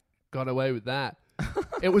 I got away with that.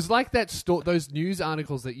 It was like that those news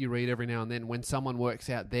articles that you read every now and then when someone works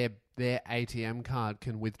out their ATM card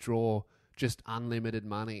can withdraw just unlimited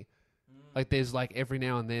money. Like there's like every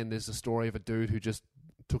now and then there's a story of a dude who just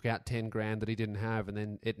took out 10 grand that he didn't have, and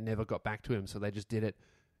then it never got back to him, so they just did it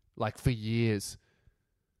like for years.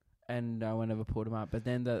 And no one ever pulled them up. But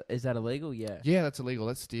then, is that illegal? Yeah. Yeah, that's illegal.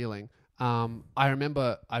 That's stealing. I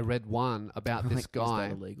remember I read one about this guy.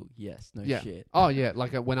 Is that illegal? Yes. No Yeah. shit. Oh yeah,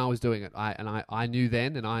 like when I was doing it, I knew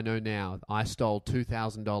then and I know now. I stole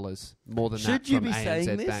 $2,000 more than Should that you from be ANZ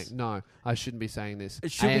saying this? Bank. No, I shouldn't be saying this.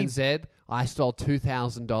 Should we- ANZ, I stole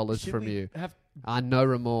 $2,000 Should from we you. have? No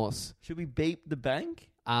remorse. Should we beep the bank?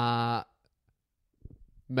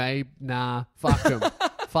 Fuck them.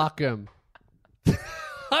 Fuck them.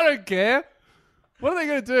 I don't care. What are they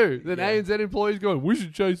going to do? Then Yeah. ANZ employees going, we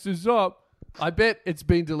should chase this up. I bet it's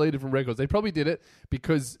been deleted from records. They probably did it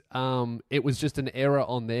because it was just an error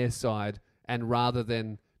on their side, and rather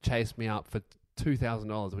than chase me up for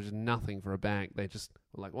 $2,000, which is nothing for a bank, they just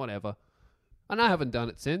were like, whatever. And I haven't done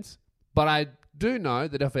it since. But I do know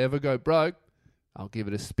that if I ever go broke, I'll give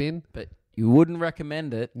it a spin. But you wouldn't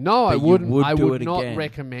recommend it. No, I But you wouldn't. would I do would it not again.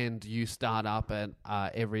 recommend you start up an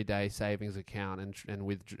everyday savings account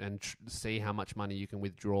and see how much money you can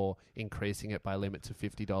withdraw, increasing it by limit to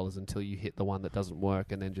 $50 until you hit the one that doesn't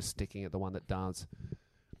work, and then just sticking at the one that does.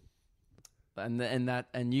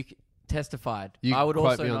 And you testified. You I would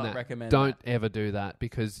quote also me on not that. recommend Don't that. ever do that,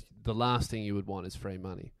 because the last thing you would want is free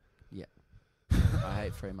money. I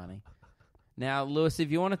hate free money. Now, Lewis, if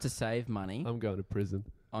you wanted to save money I'm going to prison.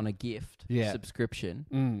 on a gift Yeah.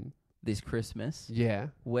 subscription this Christmas, Yeah.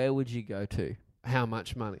 where would you go to? How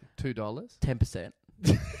much money? $2? 10%.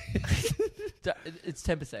 It's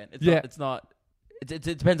 10%. It's Yeah. not. It's not. It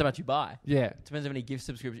depends how much you buy. Yeah. It depends how many gift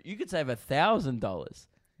subscriptions. You could save $1,000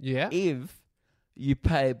 Yeah. if you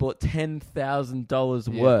bought $10,000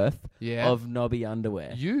 Yeah. worth Yeah. of knobby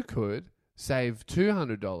underwear. You could save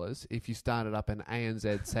 $200 if you started up an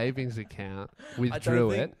ANZ savings account,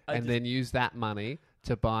 withdrew think- it, and then use that money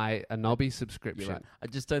to buy a Nobby You're subscription. right. I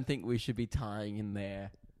just don't think we should be tying in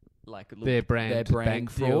their Their brand bank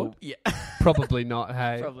fraud? deal. Yeah, Probably not,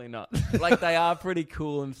 hey? probably not. Like, they are pretty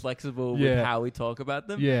cool and flexible with Yeah. how we talk about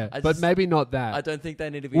them. Yeah, I but just- maybe not that. I don't think they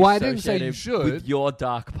need to be Well, I didn't say you associated with should. your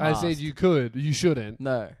dark I past. said you could. You shouldn't.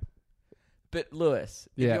 No. But Lewis,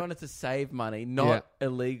 if Yeah. you wanted to save money, not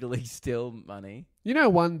illegally steal money, You know,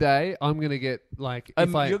 one day I'm going to get, like, if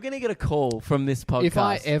you're going to get a call from this podcast. if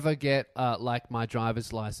I ever get, like, my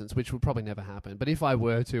driver's license, which would probably never happen, but if I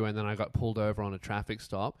were to and then I got pulled over on a traffic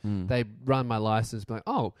stop, they run my license, be like,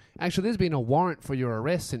 oh, actually, there's been a warrant for your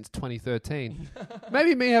arrest since 2013.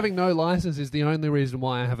 Maybe me having no license is the only reason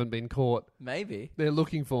why I haven't been caught. Maybe. They're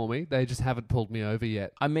looking for me. They just haven't pulled me over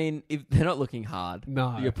yet. I mean, if they're not looking hard.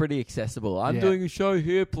 No. You're pretty accessible. I'm Yeah. doing a show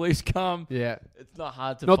here. Please come. Yeah. It's not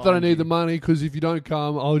hard to Not that I find need you. the money, because if you don't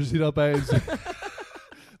come, I'll just hit up ANZ.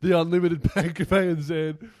 The unlimited bank of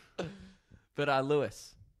ANZ. But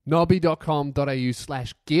Lewis.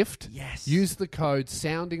 Nobby.com.au/gift. Yes. Use the code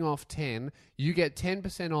soundingoff10. You get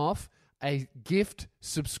 10% off a gift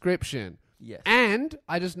subscription. Yes. And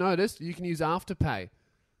I just noticed you can use Afterpay.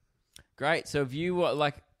 Great. So if you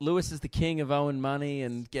like, Lewis is the king of owing money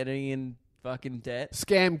and getting in fucking debt.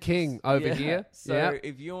 Scam king over Yeah. here. So yeah.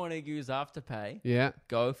 if you want to use Afterpay, Yeah,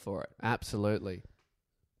 go for it. absolutely.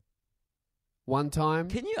 One time,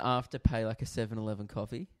 Can you Afterpay like a 7-Eleven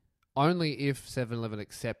coffee? only if 7-Eleven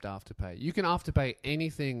accept Afterpay. You can Afterpay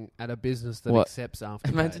anything at a business that What? accepts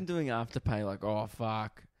Afterpay. Imagine doing Afterpay like, oh,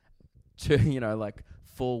 fuck. Like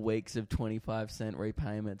 4 weeks of 25-cent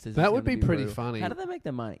repayments. This is That would gonna be pretty brutal. funny. How do they make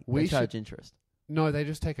their money? We They charge should- interest. No, they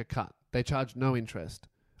just take a cut. They charge no interest.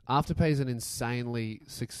 Afterpay is an insanely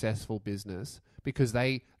successful business because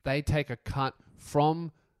they take a cut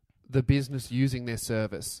from the business using their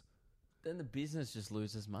service. Then the business just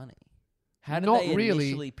loses money. How did Not they really.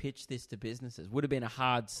 initially pitch this to businesses? Would have been a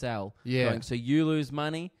hard sell. Yeah. Going, so you lose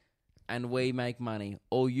money and we make money.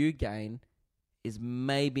 All you gain is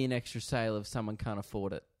maybe an extra sale if someone can't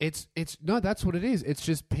afford it. No, that's what it is. It's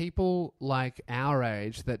just people like our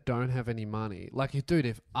age that don't have any money. Like, dude,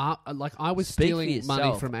 if I was Speak for stealing money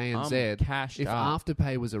yourself. from I'm ANZ, cashed if up.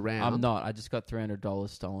 Afterpay was around, I'm not. I just got $300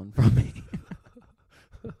 stolen from me.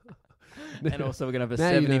 And also we're going to have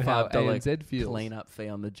a Now you know how $75 ANZ feels. clean-up fee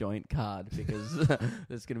on the joint card because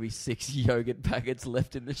there's going to be 6 yogurt packets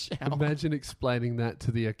left in the shower. Imagine explaining that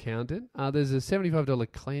to the accountant. There's a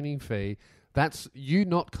 $75 cleaning fee. That's you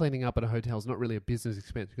not cleaning up at a hotel is not really a business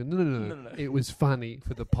expense. You go, no. It was funny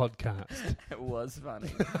for the podcast. It was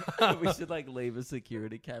funny. We should leave a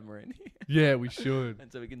security camera in here. Yeah, we should.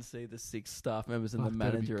 And so we can see the 6 staff members and Fuck, the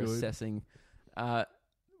that'd be manager good. assessing.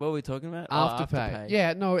 What were we talking about? Afterpay.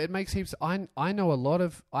 Yeah, no, it makes heaps. I know a lot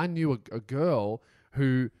of. I knew a girl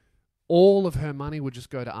who all of her money would just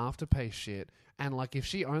go to Afterpay shit, and like if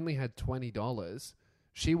she only had $20,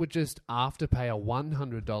 she would just Afterpay a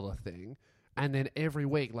 $100 thing. And then every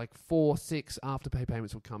week, like 4-6 Afterpay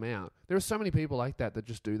payments would come out. There are so many people like that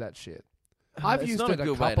just do that shit. I've It's used not it a a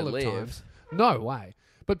good way couple to of live. times. No way.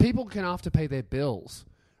 But people can Afterpay their bills.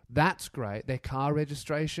 That's great. Their car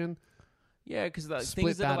registration. Yeah, because Split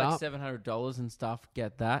things that that are up. $700 and stuff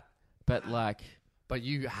get that. But But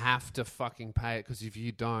you have to fucking pay it because if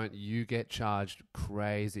you don't, you get charged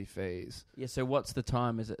crazy fees. yeah. So what's the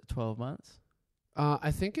time? Is it 12 months?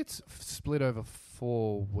 I think it's split over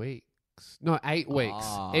 4 weeks. No, 8 weeks.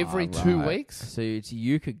 Ah, Every 2 right. weeks. So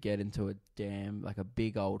you could get into a a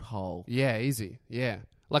big old hole. Yeah, easy. Yeah.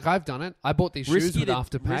 Like I've done it. I bought these shoes with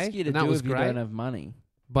Afterpay. Risky to and that do was if you great. don't have money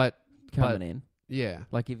But coming in. yeah.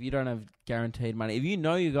 Like if you don't have guaranteed money, if you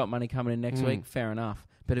know you got money coming in next Mm. week, fair enough.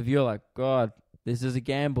 But if you're like, God, this is a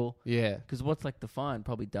gamble, Yeah. because what's like the fine?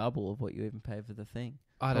 Probably double of what you even pay for the thing.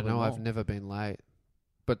 I don't Probably know. I've more. never been late.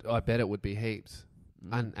 But I bet it would be heaps.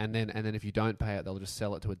 Mm. And then if you don't pay it, they'll just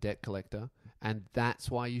sell it to a debt collector. And that's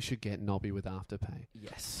why you should get Nobby with Afterpay.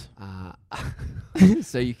 Yes. Uh,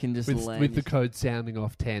 So you can just with land the code sounding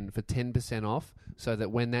off 10 for 10% off, so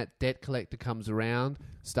that when that debt collector comes around,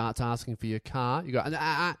 starts asking for your car, you go,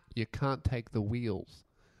 you can't take the wheels.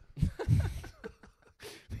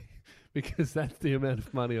 Because that's the amount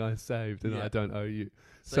of money I saved and Yeah. I don't owe you.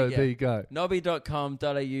 So, So yeah. there you go.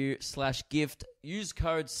 nobby.com.au/gift. Use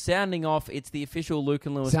code sounding off. It's the official Luke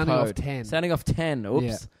and Lewis Sounding code. off 10. Sounding off 10. Oops.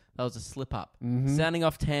 Yeah. That was a slip up. Mhm. Sounding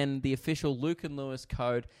off 10, the official Luke and Lewis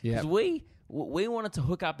code. Yeah. Because we wanted to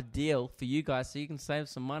hook up a deal for you guys so you can save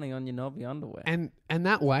some money on your Nobby underwear. And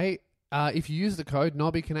that way, if you use the code,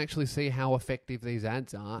 Nobby can actually see how effective these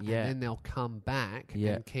ads are, Yeah. and then they'll come back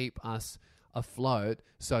Yeah. and keep us afloat,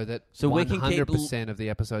 so that So we 100% can of the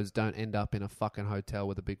episodes don't end up in a fucking hotel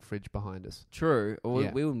with a big fridge behind us. True. Or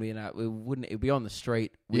Yeah. we wouldn't be in a, we wouldn't it'd be on the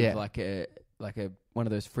street with Yeah. like a one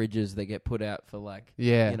of those fridges that get put out for like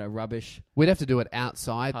Yeah, rubbish. we'd have to do it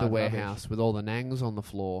outside the Hard warehouse with all the nangs on the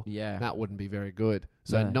floor. Yeah. That wouldn't be very good.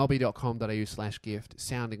 So No. nobby.com.au/gift,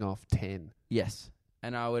 sounding off 10. Yes.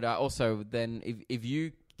 And I would also then if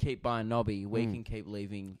you keep buying Nobby, we Mm. can keep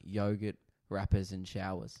leaving yogurt wrappers in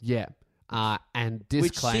showers. Yeah. And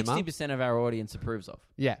Which disclaimer. 60% of our audience approves of.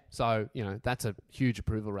 Yeah, so, that's a huge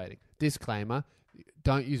approval rating. Disclaimer,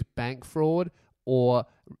 don't use bank fraud or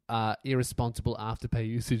irresponsible Afterpay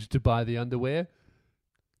usage to buy the underwear.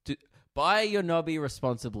 Buy your Nobby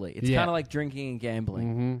responsibly. It's Yeah. kind of like drinking and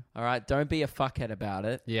gambling. Mm-hmm. All right? Don't be a fuckhead about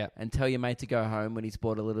it Yeah. and tell your mate to go home when he's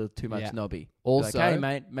bought a little too much Yeah. Nobby. Be Also, like, hey,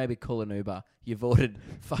 mate, maybe call an Uber. You've ordered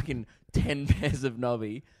fucking 10 pairs of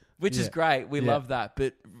Nobby, which is Yeah. great. We Yeah. love that.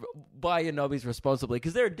 But buy your Nobbies responsibly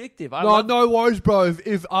because they're addictive. no worries, bro.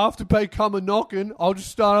 If Afterpay come a knocking, I'll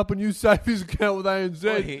just start up a new savings account with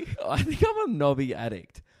ANZ. I think I'm a Nobby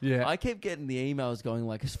addict. Yeah. I keep getting the emails going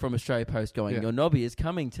like from Australia Post going, Yeah. your Nobby is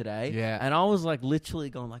coming today. Yeah. And I was like literally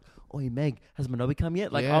going like, oi Meg, has my Nobby come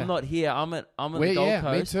yet? Like Yeah. I'm not here. I'm at the Gold Me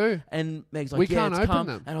Coast. too. And Meg's like, We yeah, can't it's open come.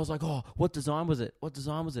 them. And I was like, oh, what design was it? What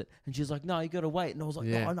design was it? And she's like, no, you got to wait. And I was like,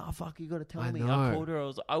 Yeah. no, fuck, you got to tell I me. know. I called her.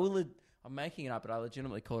 I'm making it up, but I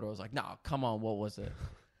legitimately called her. I was like, no, come on, what was it?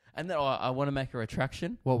 And then I want to make a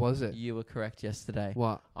retraction. What was it? You were correct yesterday.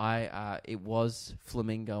 What? It was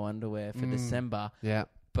flamingo underwear for Mm. December. Yeah.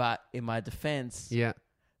 But in my defense, Yeah.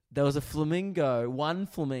 there was one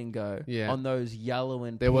flamingo Yeah. on those yellow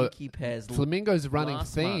and There were pinky pairs. Flamingo's running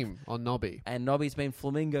last theme on Nobby. And Nobby's been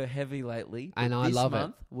flamingo heavy lately. And but I this love it.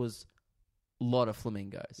 month was a lot of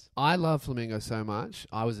flamingos. I love Flamingo so much.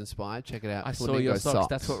 I was inspired. Check it out. I saw Flamingo your socks.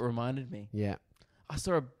 That's what reminded me. Yeah. I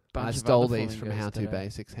saw a bunch I of stole other these from flamingos How To today.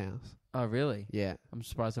 Basics house. Oh, really? Yeah. I'm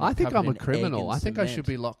surprised. I think I'm a covered in egg criminal. and I think I should cement.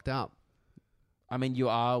 be locked up. I mean, you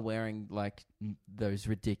are wearing like those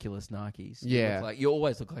ridiculous Nikes. Yeah. You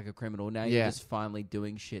always look like a criminal. Now Yeah. you're just finally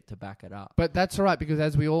doing shit to back it up. But that's all right, because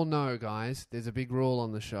as we all know, guys, there's a big rule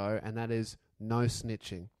on the show, and that is no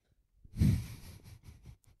snitching.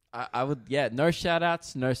 I would, no shout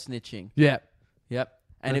outs, no snitching. Yeah. Yep.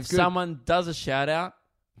 And That's if good. someone does a shout out,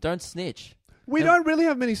 don't snitch. We No. don't really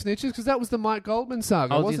have many snitches, because that was the Mike Goldman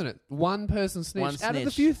saga, Oh, wasn't it? One person snitched. One Out of the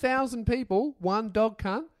snitch. few thousand people, one dog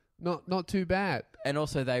cunt. Not too bad. And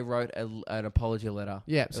also, they wrote an apology letter.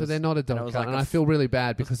 Yeah, It so was- they're not a and dog it was cunt, like and a I feel really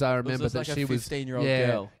bad because I remember just that like a she was 15-year-old yeah,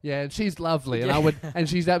 girl. Yeah, and she's lovely, and Yeah. and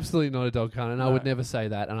she's absolutely not a dog cunt, and I No. would never say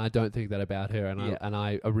that, and I don't think that about her, and Yeah.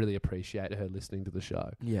 I really appreciate her listening to the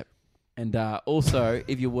show. Yep. And also,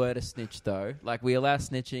 if you were to snitch, though, like we allow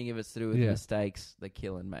snitching if it's to do with Yeah. mistakes that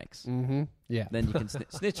Keelan makes. Mm-hmm. Yeah, Then you can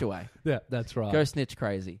snitch away. yeah, that's right. Go snitch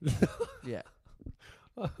crazy. Yeah.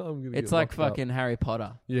 I'm gonna It's get like locked up. fucking Harry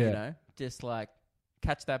Potter. Yeah. You know? Just like,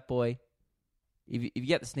 catch that boy. If you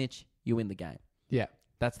get the snitch, you win the game. Yeah.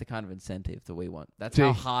 That's the kind of incentive that we want. That's Gee.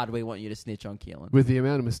 how hard we want you to snitch on Keelan. With the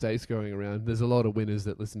amount of mistakes going around, there's a lot of winners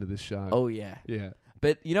that listen to this show. Oh, yeah. yeah.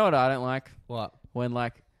 But you know what I don't like? What? When,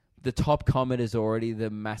 like, the top comment is already the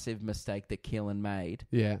massive mistake that Keelan made,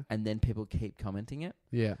 Yeah. and then people keep commenting it.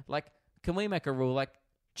 Yeah. Like, can we make a rule? Like,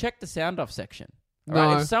 check the sound off section. All No.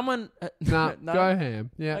 right, if someone... No. Go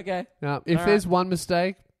ham. Yeah. Okay. No. If All there's one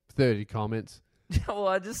mistake, 30 comments. Well,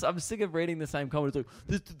 I'm sick of reading the same comments. Like,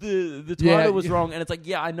 the title was wrong, and it's like,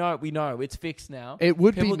 yeah, I know, we know, it's fixed now. It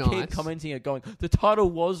would People be nice. keep commenting it, going, the title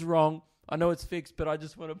was wrong. I know it's fixed, but I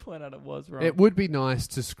just want to point out it was wrong. It would be nice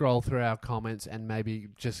to scroll through our comments and maybe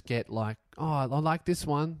just get like, oh, I like this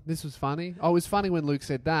one. This was funny. Oh, it was funny when Luke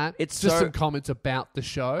said that. It's just so- some comments about the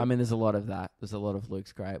show. I mean, there's a lot of that. There's a lot of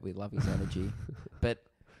Luke's great. We love his energy. But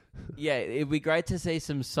yeah, it'd be great to see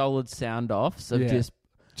some solid sound offs of just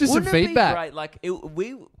some wouldn't it be feedback. great? Like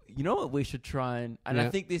you know what we should try and I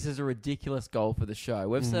think this is a ridiculous goal for the show.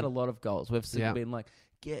 We've set a lot of goals. We've been like,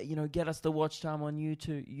 get us the watch time on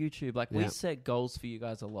YouTube. Like we set goals for you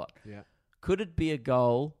guys a lot. Yeah. Could it be a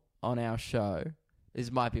goal on our show?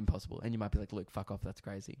 This might be impossible, and you might be like, Luke, fuck off, that's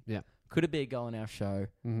crazy. Yeah. Could it be a goal on our show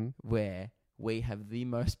where we have the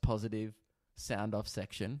most positive sound off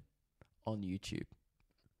section on YouTube?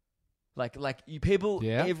 Like you people,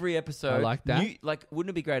 every episode. I like that. Wouldn't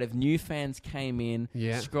it be great if new fans came in,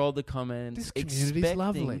 scrolled the comments, This community's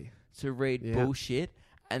lovely. to read bullshit,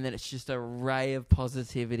 and then it's just a ray of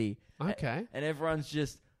positivity. Okay. And everyone's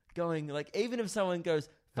just going, like, even if someone goes,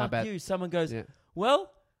 fuck about- you, someone goes,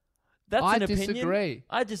 well, that's an opinion.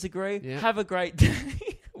 I disagree. Yeah. Have a great day.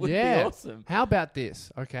 Would be awesome. How about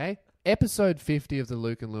this? Okay. Episode 50 of the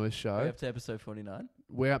Luke and Lewis show. We're up to episode 49.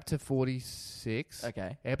 We're up to 46.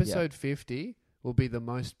 Okay. Episode 50 will be the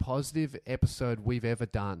most positive episode we've ever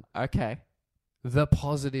done. Okay. The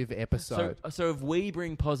positive episode. So if we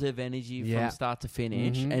bring positive energy from start to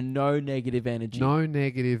finish and no negative energy. No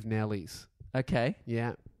negative Nellies. Okay.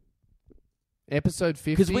 Yeah. Episode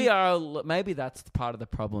 50. Because we are, maybe that's part of the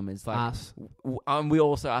problem is like. Us. We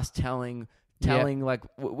also us telling like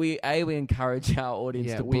we encourage our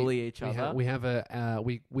audience to bully each other. We have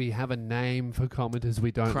a name for commenters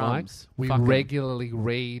we don't Crumbs. like. We regularly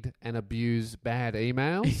read and abuse bad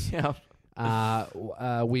emails.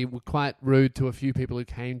 We were quite rude to a few people who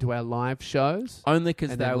came to our live shows. Only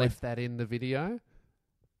because they left that in the video.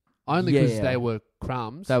 Only because they were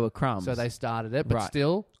crumbs. They were crumbs. So they started it, but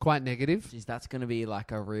still quite negative. Jeez, that's going to be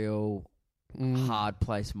like a real hard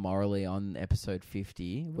place morally on episode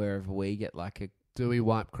 50, wherever we get like a... Do we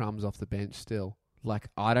wipe crumbs off the bench still? Like,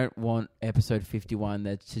 I don't want episode 51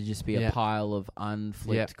 there to just be a pile of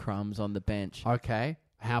unflipped crumbs on the bench. Okay.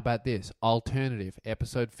 How about this? Alternative,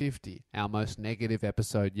 episode 50, our most negative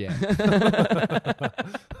episode yet.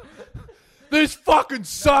 This fucking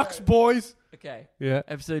sucks, boys. Okay. Yeah.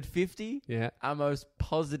 Episode 50. Yeah. Our most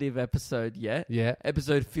positive episode yet. Yeah.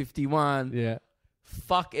 Episode 51. Yeah.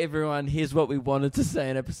 Fuck everyone. Here's what we wanted to say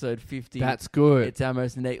in episode 50. That's good. It's our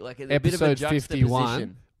most like a episode bit of a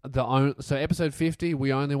juxtaposition. 51. So episode 50,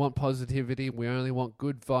 we only want positivity. We only want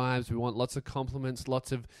good vibes. We want lots of compliments,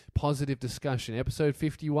 lots of positive discussion. Episode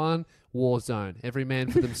 51, war zone. Every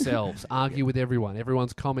man for themselves. Argue with everyone.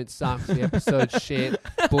 Everyone's comment sucks. The episode's shit.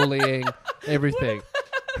 Bullying. Everything.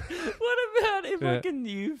 What about if like a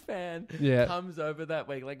new fan comes over that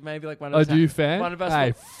week? Like maybe like one of us. A new fan? One of us.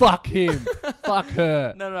 Hey, fuck him. Fuck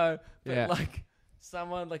her. No. But like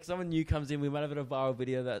someone new comes in. We might have a viral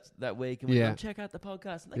video that week, and we go check out the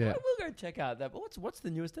podcast. And we'll go check out that. But what's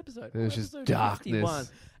the newest episode? It's just darkness. 51.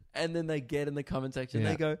 And then they get in the comment section.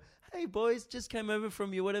 They go, "Hey boys, just came over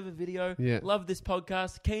from your whatever video. Love this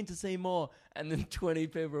podcast. Keen to see more." And then 20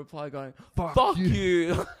 people reply going, "Fuck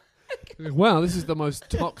you." Wow, this is the most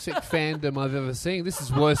toxic fandom I've ever seen. This is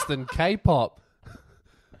worse than K-pop.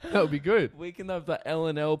 That would be good. We can have the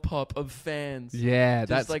L&L pop of fans. Yeah, just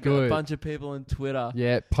that's like good. A bunch of people on Twitter.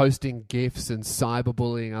 Yeah, posting GIFs and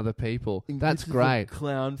cyberbullying other people. That's great.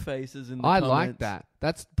 Clown faces in the comments. I like that.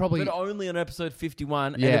 That's probably... But only on episode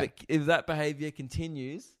 51. Yeah. And if that behaviour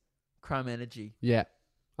continues, crime energy. Yeah.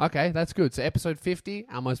 Okay, that's good. So episode 50,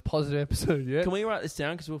 our most positive episode yet. Can we write this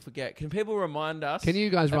down because we'll forget? Can people remind us? Can you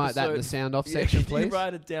guys write that in the sound off section, please? Can you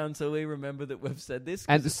write it down so we remember that we've said this?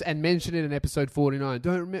 And mention it in episode 49.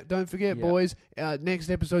 Don't forget, boys. Next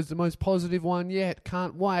episode's the most positive one yet.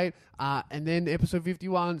 Can't wait. And then episode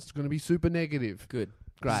 51 is going to be super negative. Good.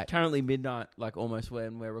 Great. It's currently midnight, like almost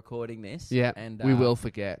when we're recording this. Yeah, and we will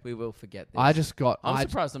forget. We will forget this. I'm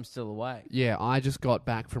surprised I'm still awake. Yeah, I just got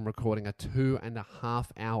back from recording a 2.5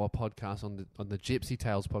 hour podcast on the Gypsy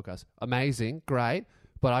Tales podcast. Amazing, great,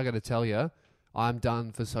 but I got to tell you, I'm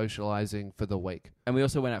done for socializing for the week. And we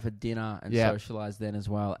also went out for dinner and socialized then as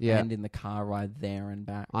well, and in the car ride there and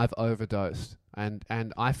back. I've overdosed, and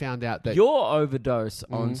I found out that your overdose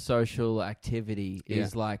on social activity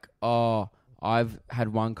is like, I've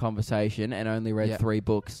had one conversation and only read 3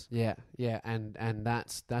 books. Yeah, and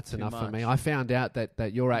that's enough much. for me. I found out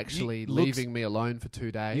that you're actually leaving me alone for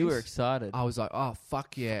 2 days. You were excited. I was like, oh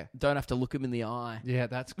fuck yeah! Don't have to look him in the eye. Yeah,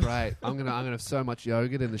 that's great. I'm gonna have so much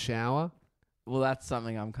yogurt in the shower. Well, that's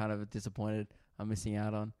something I'm kind of disappointed I'm missing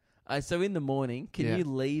out on. So in the morning, can Yeah. you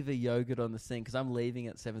leave a yogurt on the sink? Because I'm leaving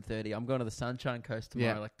at 7:30. I'm going to the Sunshine Coast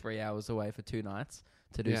tomorrow, Yeah. like 3 hours away for 2 nights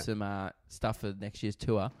to do Yeah. some stuff for next year's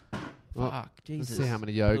tour. Well, Fuck, Let's Jesus. see how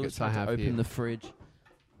many Lewis yogurts tried I to have open here. the fridge.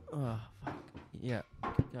 Oh, fuck. Yeah,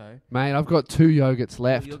 go. Mate, I've got 2 yogurts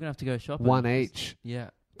Well, left. you're going to have to go shopping. One each Yeah.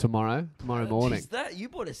 tomorrow morning. Is that you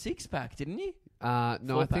bought a 6-pack, didn't you? No,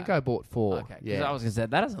 4 I think pack. I bought 4. Okay. 'Cause Yeah. I was going to say,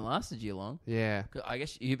 that hasn't lasted you long. Yeah. 'Cause I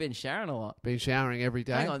guess you've been showering a lot. Been showering every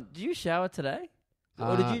day. Hang on. Did you shower today?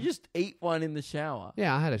 Or did Uh, you just eat one in the shower?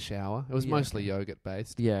 Yeah, I had a shower. It was Yeah, mostly yogurt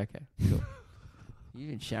based. Yeah, okay. Cool. You've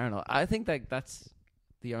been showering a lot. I think that's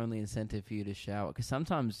the only incentive for you to shower. Because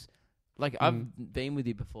sometimes, like, I've been with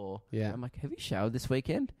you before. Yeah. I'm like, have you showered this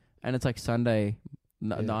weekend? And it's like Sunday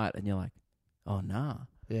Yeah. night, and you're like, oh, nah.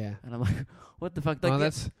 Yeah. And I'm like, what the fuck? Like, Oh,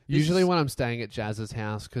 that's usually is- when I'm staying at Jazz's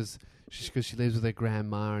house because she lives with her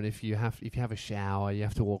grandma, and if you have a shower, you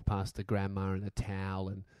have to walk past the grandma in a towel,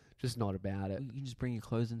 and just not about it. you can just bring your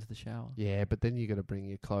clothes into the shower. Yeah, but then you got to bring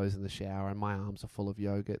your clothes in the shower, and my arms are full of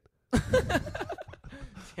yogurt.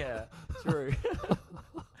 Yeah, true.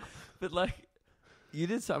 But like, you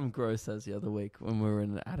did something gross as the other week when we were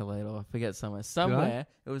in Adelaide, or I forget somewhere. Somewhere,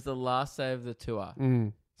 it was the last day of the tour.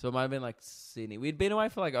 So it might have been like Sydney. We'd been away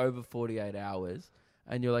for like over 48 hours.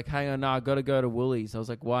 And you're like, hang on, no, I got to go to Woolies. I was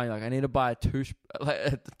like, why? You're like, I need to buy a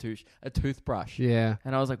toothbrush. Yeah.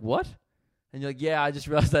 And I was like, what? And you're like, yeah, I just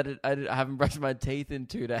realized that I haven't brushed my teeth in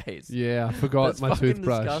 2 days. Yeah, I forgot That's my fucking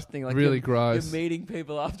toothbrush. disgusting. Like, really You're gross. meeting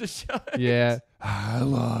people after shows. Yeah.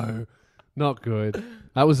 Hello. Not good.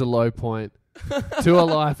 That was a low point. Tour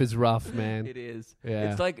life is rough, man. It is.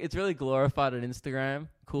 Yeah. It's like, it's really glorified on Instagram.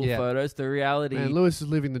 Cool Yeah. photos. The reality Man, Lewis is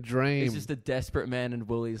living the dream. is just a desperate man in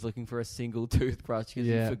Woolies looking for a single toothbrush because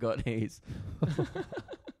Yeah. he forgot his.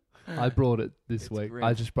 I brought it this It's week. grim.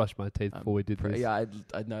 I just brushed my teeth before we did this. Yeah,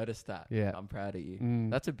 I noticed that. Yeah. I'm proud of you. Mm,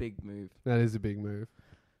 That's a big move. that is a big move.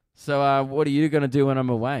 So, what are you going to do when I'm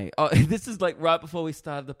away? Oh, this is like right before we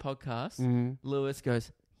started the podcast. Mm. Lewis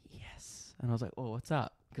goes, yes. And I was like, oh, what's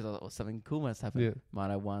up? Because I thought, well, something cool must happen. Yeah. Might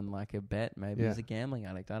have won like a bet. Maybe Yeah. he's a gambling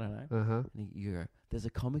addict. I don't know. Uh-huh. And you go, there's a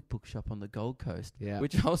comic book shop on the Gold Coast. Yeah.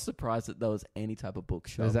 Which I was surprised that there was any type of book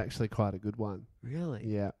shop. There's actually quite a good one. Really?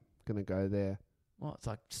 Yeah. Gonna go there. Well, it's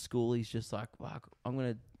like schoolies just like, fuck, I'm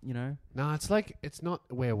going to, No, it's like, it's not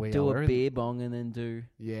where we do are. We're a in- beer bong and then do...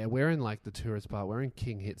 Yeah, we're in like the tourist part. We're in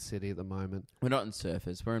King Hit City at the moment. We're not in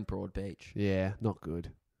Surfers. We're in Broadbeach. Yeah, not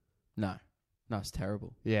good. No, it's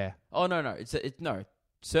terrible. Yeah. Oh, no. No.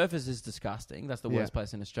 Surfers is disgusting. That's the Yeah. worst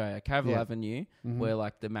place in Australia. Cavill Yeah. Avenue, Mhm. where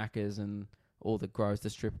like the Maccas and all the grows,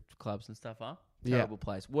 the strip clubs and stuff are. Yeah. Terrible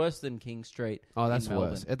place. Worse than King Street. Oh, that's in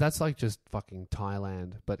worse. Melbourne. That's like just fucking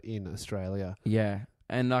Thailand, but in Australia. Yeah.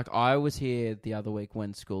 And like I was here the other week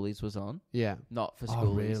when Schoolies was on. Yeah. Not for Oh,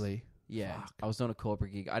 Schoolies. really? Yeah. Fuck. I was on a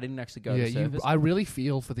corporate gig. I didn't actually go Yeah, to Surfers. I really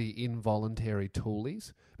feel for the involuntary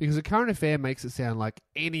toolies because the current affair makes it sound like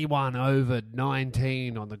anyone over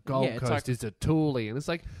 19 on the Gold Yeah, it's Coast like- is a toolie, and it's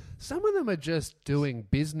like some of them are just doing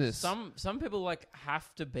business. Some people like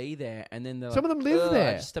have to be there, and then they're Some like, of them live "Ugh, there."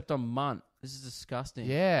 I just stepped on munt. This is disgusting.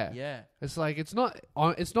 Yeah. Yeah. It's like it's not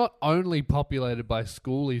only populated by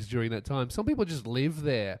schoolies during that time. Some people just live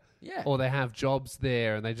there. Yeah. Or they have jobs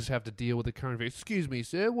there and they just have to deal with the current affair. Excuse me,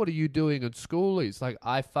 sir, what are you doing at schoolies? Like,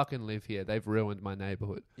 I fucking live here. They've ruined my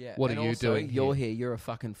neighbourhood. Yeah. What and are you also, doing You're here? here. You're a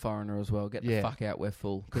fucking foreigner as well. Get the Yeah. fuck out. We're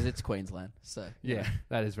full because it's Queensland. So Yeah,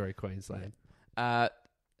 that is very Queensland.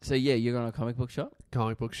 So yeah, you're going to a comic book shop.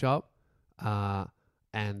 Comic book shop. And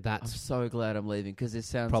I'm that's so glad I'm leaving because this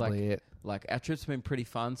sounds probably it. like our trip's been pretty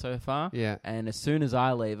fun so far. Yeah. And as soon as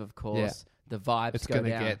I leave, of course, the vibes It's go gonna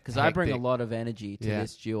down get because I bring a hectic. lot of energy to Yeah.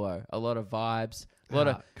 this duo. A lot of vibes. A lot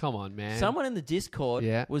of Ah, come on, man. someone in the Discord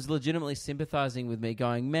Yeah. was legitimately sympathizing with me,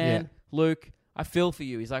 going, "Man, Luke, I feel for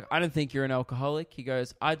you." He's like, "I don't think you're an alcoholic." He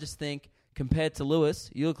goes, "I just think compared to Lewis,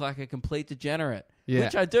 you look like a complete degenerate." Yeah.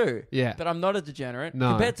 Which I do. Yeah. But I'm not a degenerate. No.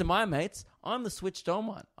 Compared to my mates, I'm the switched on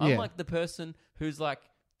one. I'm Yeah. like the person who's like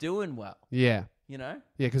doing well, Yeah. you know?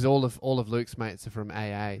 Yeah, because all of Luke's mates are from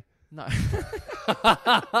AA. No.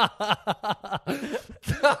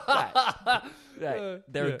 They're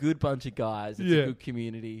Yeah. a good bunch of guys. It's Yeah. a good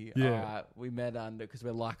community. Yeah. We met under because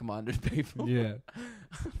we're like-minded people. Yeah.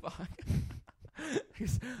 Fuck.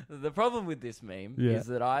 Because the problem with this meme Yeah. is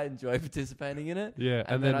that I enjoy participating in it. Yeah,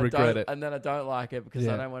 and then I regret don't, it. and then I don't like it because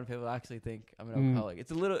Yeah. I don't want people to actually think I'm an alcoholic.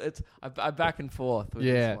 It's a little. I back and forth with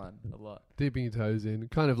Yeah. this one a lot. Dipping your toes in,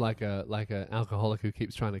 kind of like a alcoholic who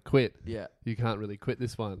keeps trying to quit. Yeah. You can't really quit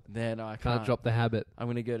this one. Then I Can't drop the habit. I'm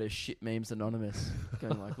gonna go to Shit Memes Anonymous,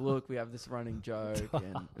 going like, look, we have this running joke,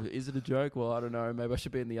 and is it a joke? Well, I don't know. Maybe I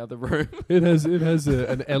should be in the other room. It has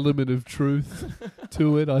an element of truth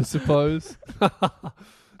to it, I suppose.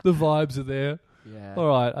 The vibes are there. Yeah. All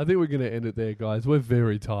right, I think we're gonna end it there, guys. We're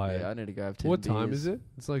very tired. Yeah, I need to go have 10 What time beers. is it?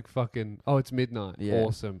 It's like fucking. Oh, it's midnight. Yeah.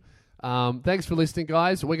 Awesome. Thanks for listening,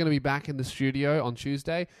 guys. We're going to be back in the studio on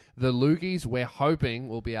Tuesday. The Loogies, we're hoping,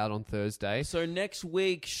 will be out on Thursday. So next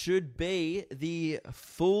week should be the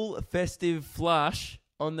full festive flush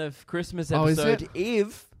on the Christmas Oh, is episode. it?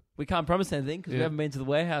 If we can't promise anything because we Yeah. haven't been to the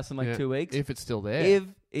warehouse in like Yeah. 2 weeks. If it's still there. If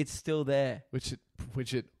it's still there. Which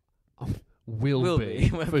it will Will be,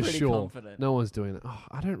 be. We're for pretty sure. confident. No one's doing it. Oh,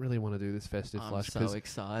 I don't really want to do this festive I'm flush so because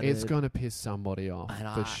excited. it's going to piss somebody off And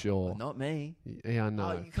for sure. Not me. Yeah, I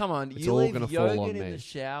know. Oh, come on. It's You all leave gonna fall yogurt on in me. the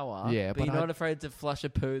shower, Yeah, but but you're I- not afraid to flush a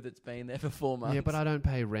poo that's been there for 4 months. Yeah, but I don't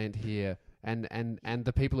pay rent here. And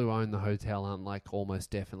the people who own the hotel aren't like almost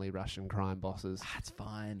definitely Russian crime bosses. That's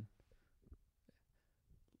fine.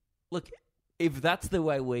 Look, if that's the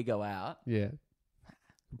way we go out, Yeah.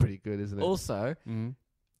 Pretty good, isn't it? also, Mhm.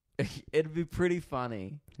 it'd be pretty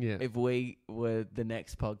funny Yeah. if we were the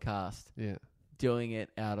next podcast Yeah. doing it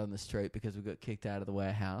out on the street because we got kicked out of the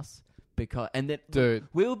warehouse. And then Dude.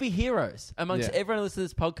 we will be heroes amongst Yeah. everyone who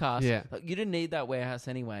listens to this podcast. Yeah. Like, you didn't need that warehouse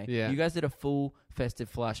anyway. Yeah. You guys did a full festive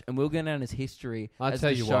flush, and we'll go down as history I'll as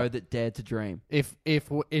tell the you show what. that dared to dream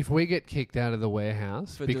If we get kicked out of the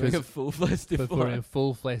warehouse for because doing a full festive for a flush.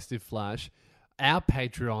 full festive flush, our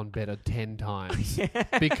Patreon better 10 times.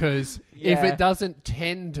 Because if Yeah. it doesn't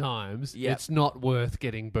 10 times, Yep. it's not worth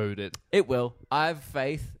getting booted. It will. I have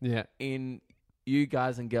faith Yeah. in you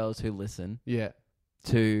guys and girls who listen Yeah.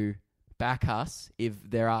 to back us if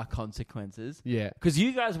there are consequences. Yeah. Because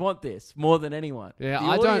you guys want this more than anyone. Yeah, The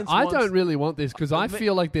I audience wants- don't really want this because I Ma-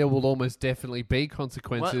 feel like there will almost definitely be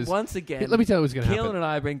consequences. Once again, Let me tell you what's going to Keelan happen. and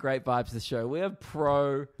I bring great vibes to the show. We have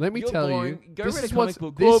pro. Let me You're tell boring. you, Go this read a is comic what's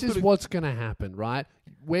book. this Go is put a- what's going to happen, right?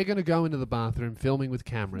 We're going to go into the bathroom filming with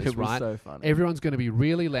cameras, It was right? so funny. Everyone's going to be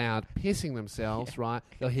really loud, pissing themselves, right?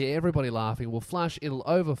 They'll hear everybody laughing. We'll flush, it'll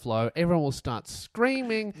overflow. Everyone will start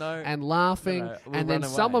screaming No. and laughing, No, we'll and then run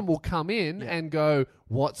away. someone will come in Yeah. and go,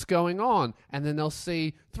 "What's going on?" And then they'll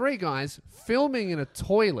see 3 guys filming in a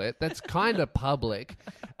toilet that's kind of public,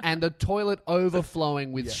 and a toilet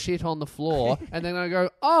overflowing with Yeah. shit on the floor, and then I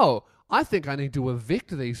go, "Oh, I think I need to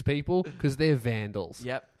evict these people because they're vandals."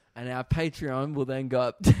 Yep. And our Patreon will then go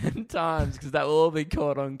up 10 times because that will all be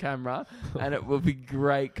caught on camera and it will be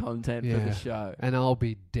great content for Yeah. the show. And I'll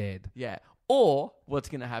be dead. Yeah. Or what's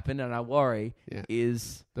going to happen, and I worry, Yeah.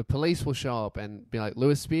 is The police will show up and be like,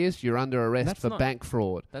 "Lewis Spears, you're under arrest That's for not- bank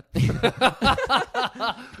fraud." that.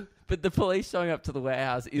 But the police showing up to the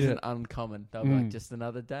warehouse isn't uncommon. They'll be like, just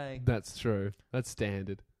another day. That's true. That's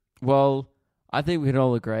standard. Well, I think we can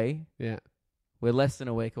all agree Yeah. we're less than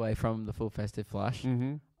a week away from the full festive flush.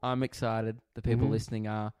 Mm-hmm. I'm excited. The people Mhm. listening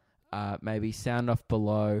are. Maybe sound off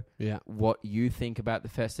below Yeah. what you think about the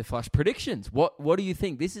festive flush predictions. What do you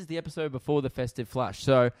think? This is the episode before the festive flush.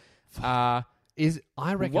 So I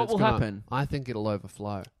reckon What it's will gonna- happen? I think it'll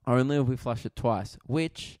overflow. only if we flush it twice,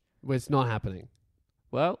 which, Well, it's not happening.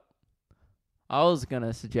 well, I was going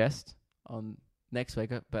to suggest on next week,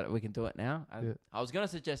 but we can do it now. Yeah. I was going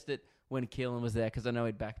to suggest it when Keelan was there because I know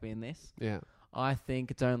he'd back me in this. Yeah. I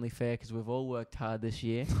think it's only fair because we've all worked hard this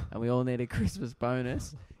year and we all need a Christmas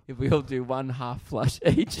bonus if we all do 1 half flush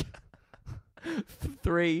each.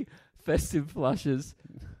 3 festive flushes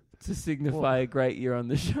to signify a great year on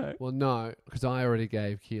the show. Well, no, because I already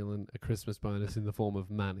gave Keelan a Christmas bonus in the form of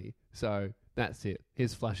money. So that's it.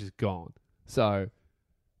 His flush is gone. So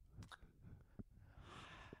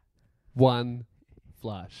 1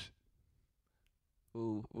 flush.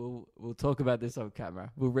 We'll talk about this on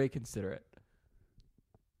camera. We'll reconsider it.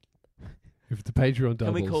 If the Patreon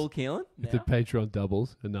doubles, Can we call Keelan if now? the Patreon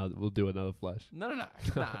doubles, we'll do another flush. No. Nah.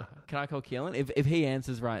 Can I call Keelan? If he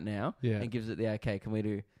answers right now Yeah. and gives it the okay, can we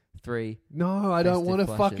do 3? No, I don't Festive want to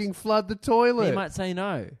flushes. fucking flood the toilet. He might say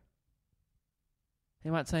no.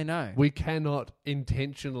 We cannot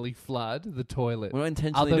intentionally flood the toilet We're not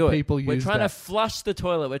intentionally Other do it. people We're use trying that. to flush the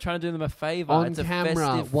toilet. We're trying to do them a favor. on it's a camera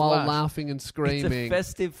festive while flush. laughing and It's a screaming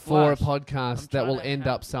festive for a flush. podcast I'm that will trying to end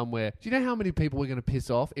have- up somewhere. Do you know how many people we're going to piss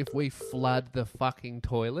off if we flood the fucking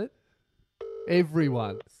toilet?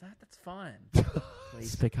 Everyone. That's fine.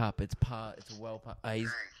 Please pick up. It's a well part.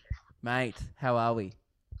 Mate, how are we? Good.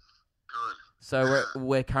 So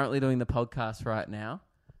we're currently doing the podcast right now,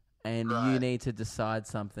 and you Right. need to decide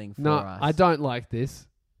something for No, us. I don't like this.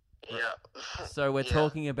 Yeah. So we're Yeah.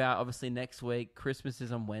 talking about, obviously, next week. Christmas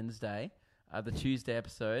is on Wednesday. The Tuesday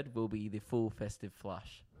episode will be the full festive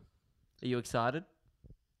flush. Are you excited?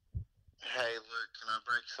 Hey, look, can I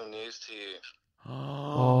break some news to you?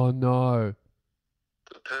 Oh no.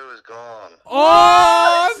 The poo is gone.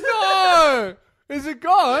 Oh no! Is it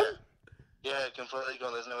gone? Yeah, completely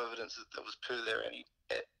gone. There's no evidence that there was poo there.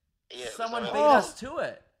 There's Someone no beat evidence. us to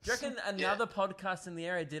it. Do you reckon another podcast in the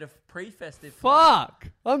area did a pre-festive? Fuck!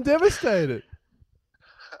 I'm devastated.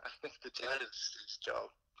 I think the janitor's his job.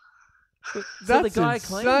 That's the guy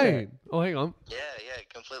insane. cleaned it. Oh, hang on. Yeah,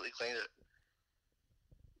 completely cleaned it.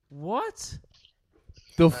 What?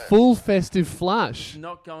 The full festive flush.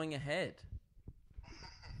 Not going ahead.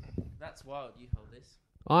 That's wild. You hold this.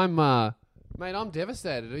 I'm mate, I'm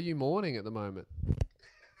devastated. Are you mourning at the moment? Yeah,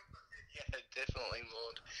 definitely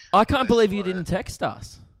mourned. I can't believe you That's didn't text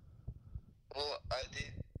us. Well, I did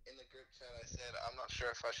in the group chat. I said I'm not sure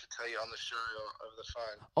if I should tell you on the show or over the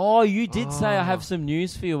phone. Oh, you did say I Oh. have some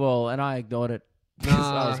news for you all, and I ignored it because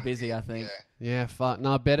I was Nah. busy, I think. Yeah, fuck.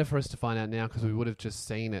 No, better for us to find out now because we would have just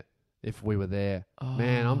seen it if we were there.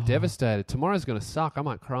 Man, I'm Oh. devastated. Tomorrow's gonna suck. I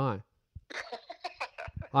might cry.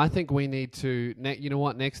 I think we need to. You know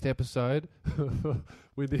what? Next episode,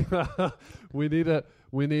 we need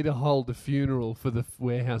we need to hold a funeral for the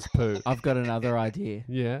warehouse poo. I've got another idea.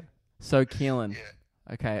 Yeah. So, Keelan,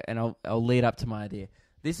 Yeah. okay, and I'll lead up to my idea.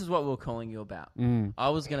 This is what we're calling you about. Mm. I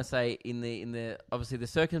was going to say in the obviously the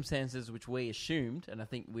circumstances which we assumed, and I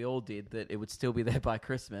think we all did, that it would still be there by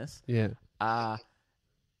Christmas. Yeah.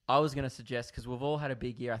 I was going to suggest, because we've all had a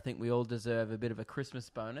big year, I think we all deserve a bit of a Christmas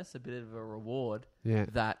bonus, a bit of a reward, Yeah.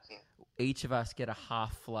 that each of us get a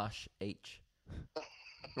half flush each.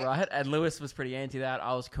 Right? And Lewis was pretty anti that.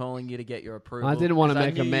 I was calling you to get your approval. I didn't wanna 'cause I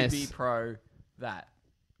make a knew mess. You'd be pro that,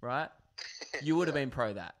 right? You would have been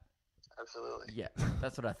pro that. Absolutely. Yeah,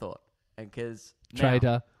 that's what I thought. And because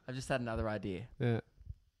Traitor. I just had another idea. Yeah.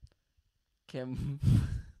 Kim,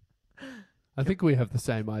 I think we have the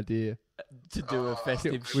same idea. to do a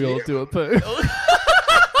festive We all shit. do a poo.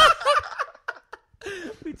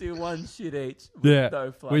 We do one shit each. with Yeah. no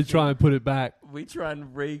We flushing. try and put it back. We try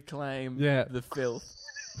and reclaim Yeah. the filth.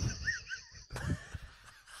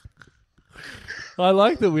 I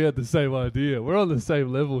like that we had the same idea. We're on the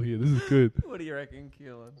same level here. This is good. What do you reckon,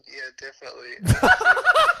 Keelan? Yeah, definitely.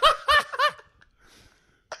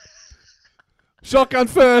 Shotgun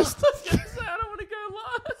first. I was gonna say, I don't want to go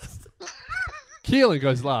last. Keelan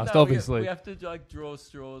goes last, No, obviously. we have to like draw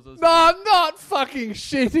straws or something. No, I'm not fucking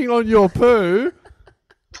shitting on your poo.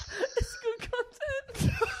 It's good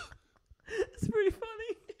content. It's pretty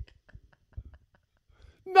funny.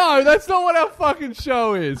 No, that's not what our fucking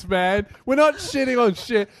show is, man. We're not shitting on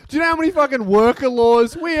shit. Do you know how many fucking worker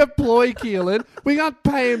laws we employ, Keelan? We can't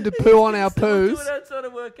pay him to poo on our Still do poos. it outside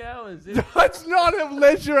of work hours. That's not a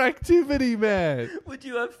leisure activity, man. Would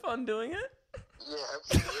you have fun doing it? Yeah,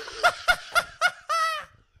 absolutely.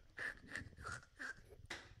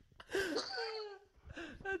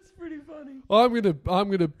 That's pretty funny. I'm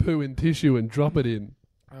gonna poo in tissue and drop it in.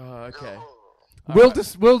 Oh, okay. We'll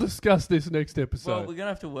we'll discuss this next Well, episode. we're gonna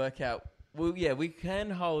have to work out. Well, yeah, we can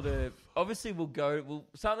hold a. Obviously, we'll go.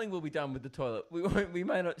 Something will be done with the toilet. We won't. We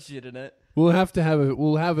may not shit in it. We'll have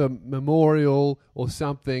a memorial or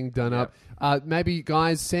something done up. Maybe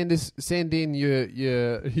guys send in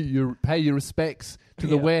your pay your respects to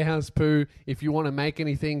the Yeah. warehouse poo. If you want to make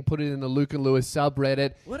anything, put it in the Luke and Lewis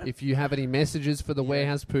subreddit. What a- If you have any messages for the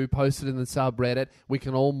warehouse poo, post it in the subreddit. We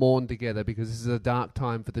can all mourn together because this is a dark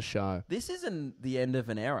time for the show. This isn't the end of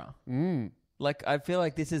an era. Mm. Like, I feel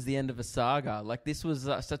like this is the end of a saga. Like, this was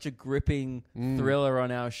such a gripping Mm. thriller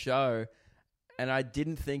on our show. And I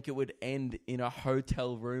didn't think it would end in a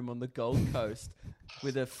hotel room on the Gold Coast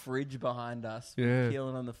with a fridge behind us Yeah. with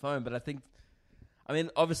Keelan on the phone. But I mean,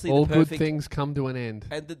 obviously All the good perfect... things come to an end.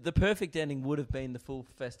 And the perfect ending would have been the full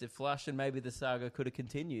festive flush, and maybe the saga could have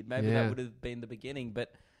continued. Maybe Yeah. that would have been the beginning.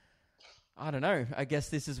 But I don't know. I guess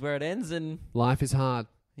this is where it ends. And Life is hard.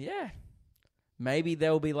 yeah, maybe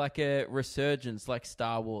there will be like a resurgence, like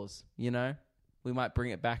Star Wars. You know, we might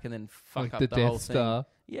bring it back and then fuck Like up the the whole Death thing. Star.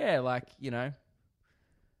 Yeah, like, you know.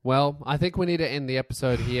 Well, I think we need to end the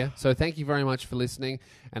episode here. So thank you very much for listening.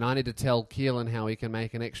 And I need to tell Keelan how he can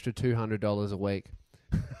make an extra $200 a week.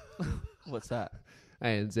 What's that?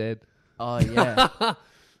 ANZ. Oh yeah.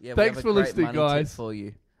 Yeah. Thanks we have for a great listening, money tip guys. For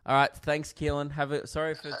you. All right. Thanks, Keelan.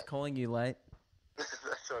 Sorry for calling you late. That's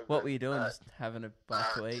all What good. were you doing? Just having a bite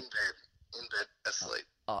to In eat. bed. In bed, asleep.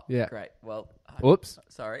 Oh, Yeah. great. Well, Oops.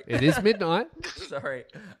 sorry. It is midnight. Sorry.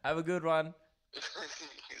 Have a good one.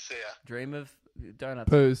 See ya. Dream of donuts.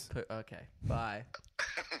 Poos. Okay. Bye.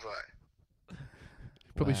 Bye.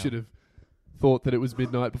 Probably Wow. should have thought that it was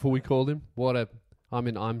midnight before we called him.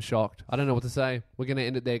 I'm shocked. I don't know what to say. We're going to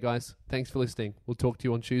end it there, guys. Thanks for listening. We'll talk to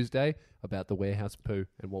you on Tuesday about the warehouse poo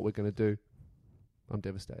and what we're going to do. I'm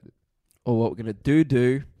devastated. Or what we're going to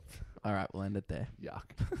do. All right, we'll end it there. Yuck.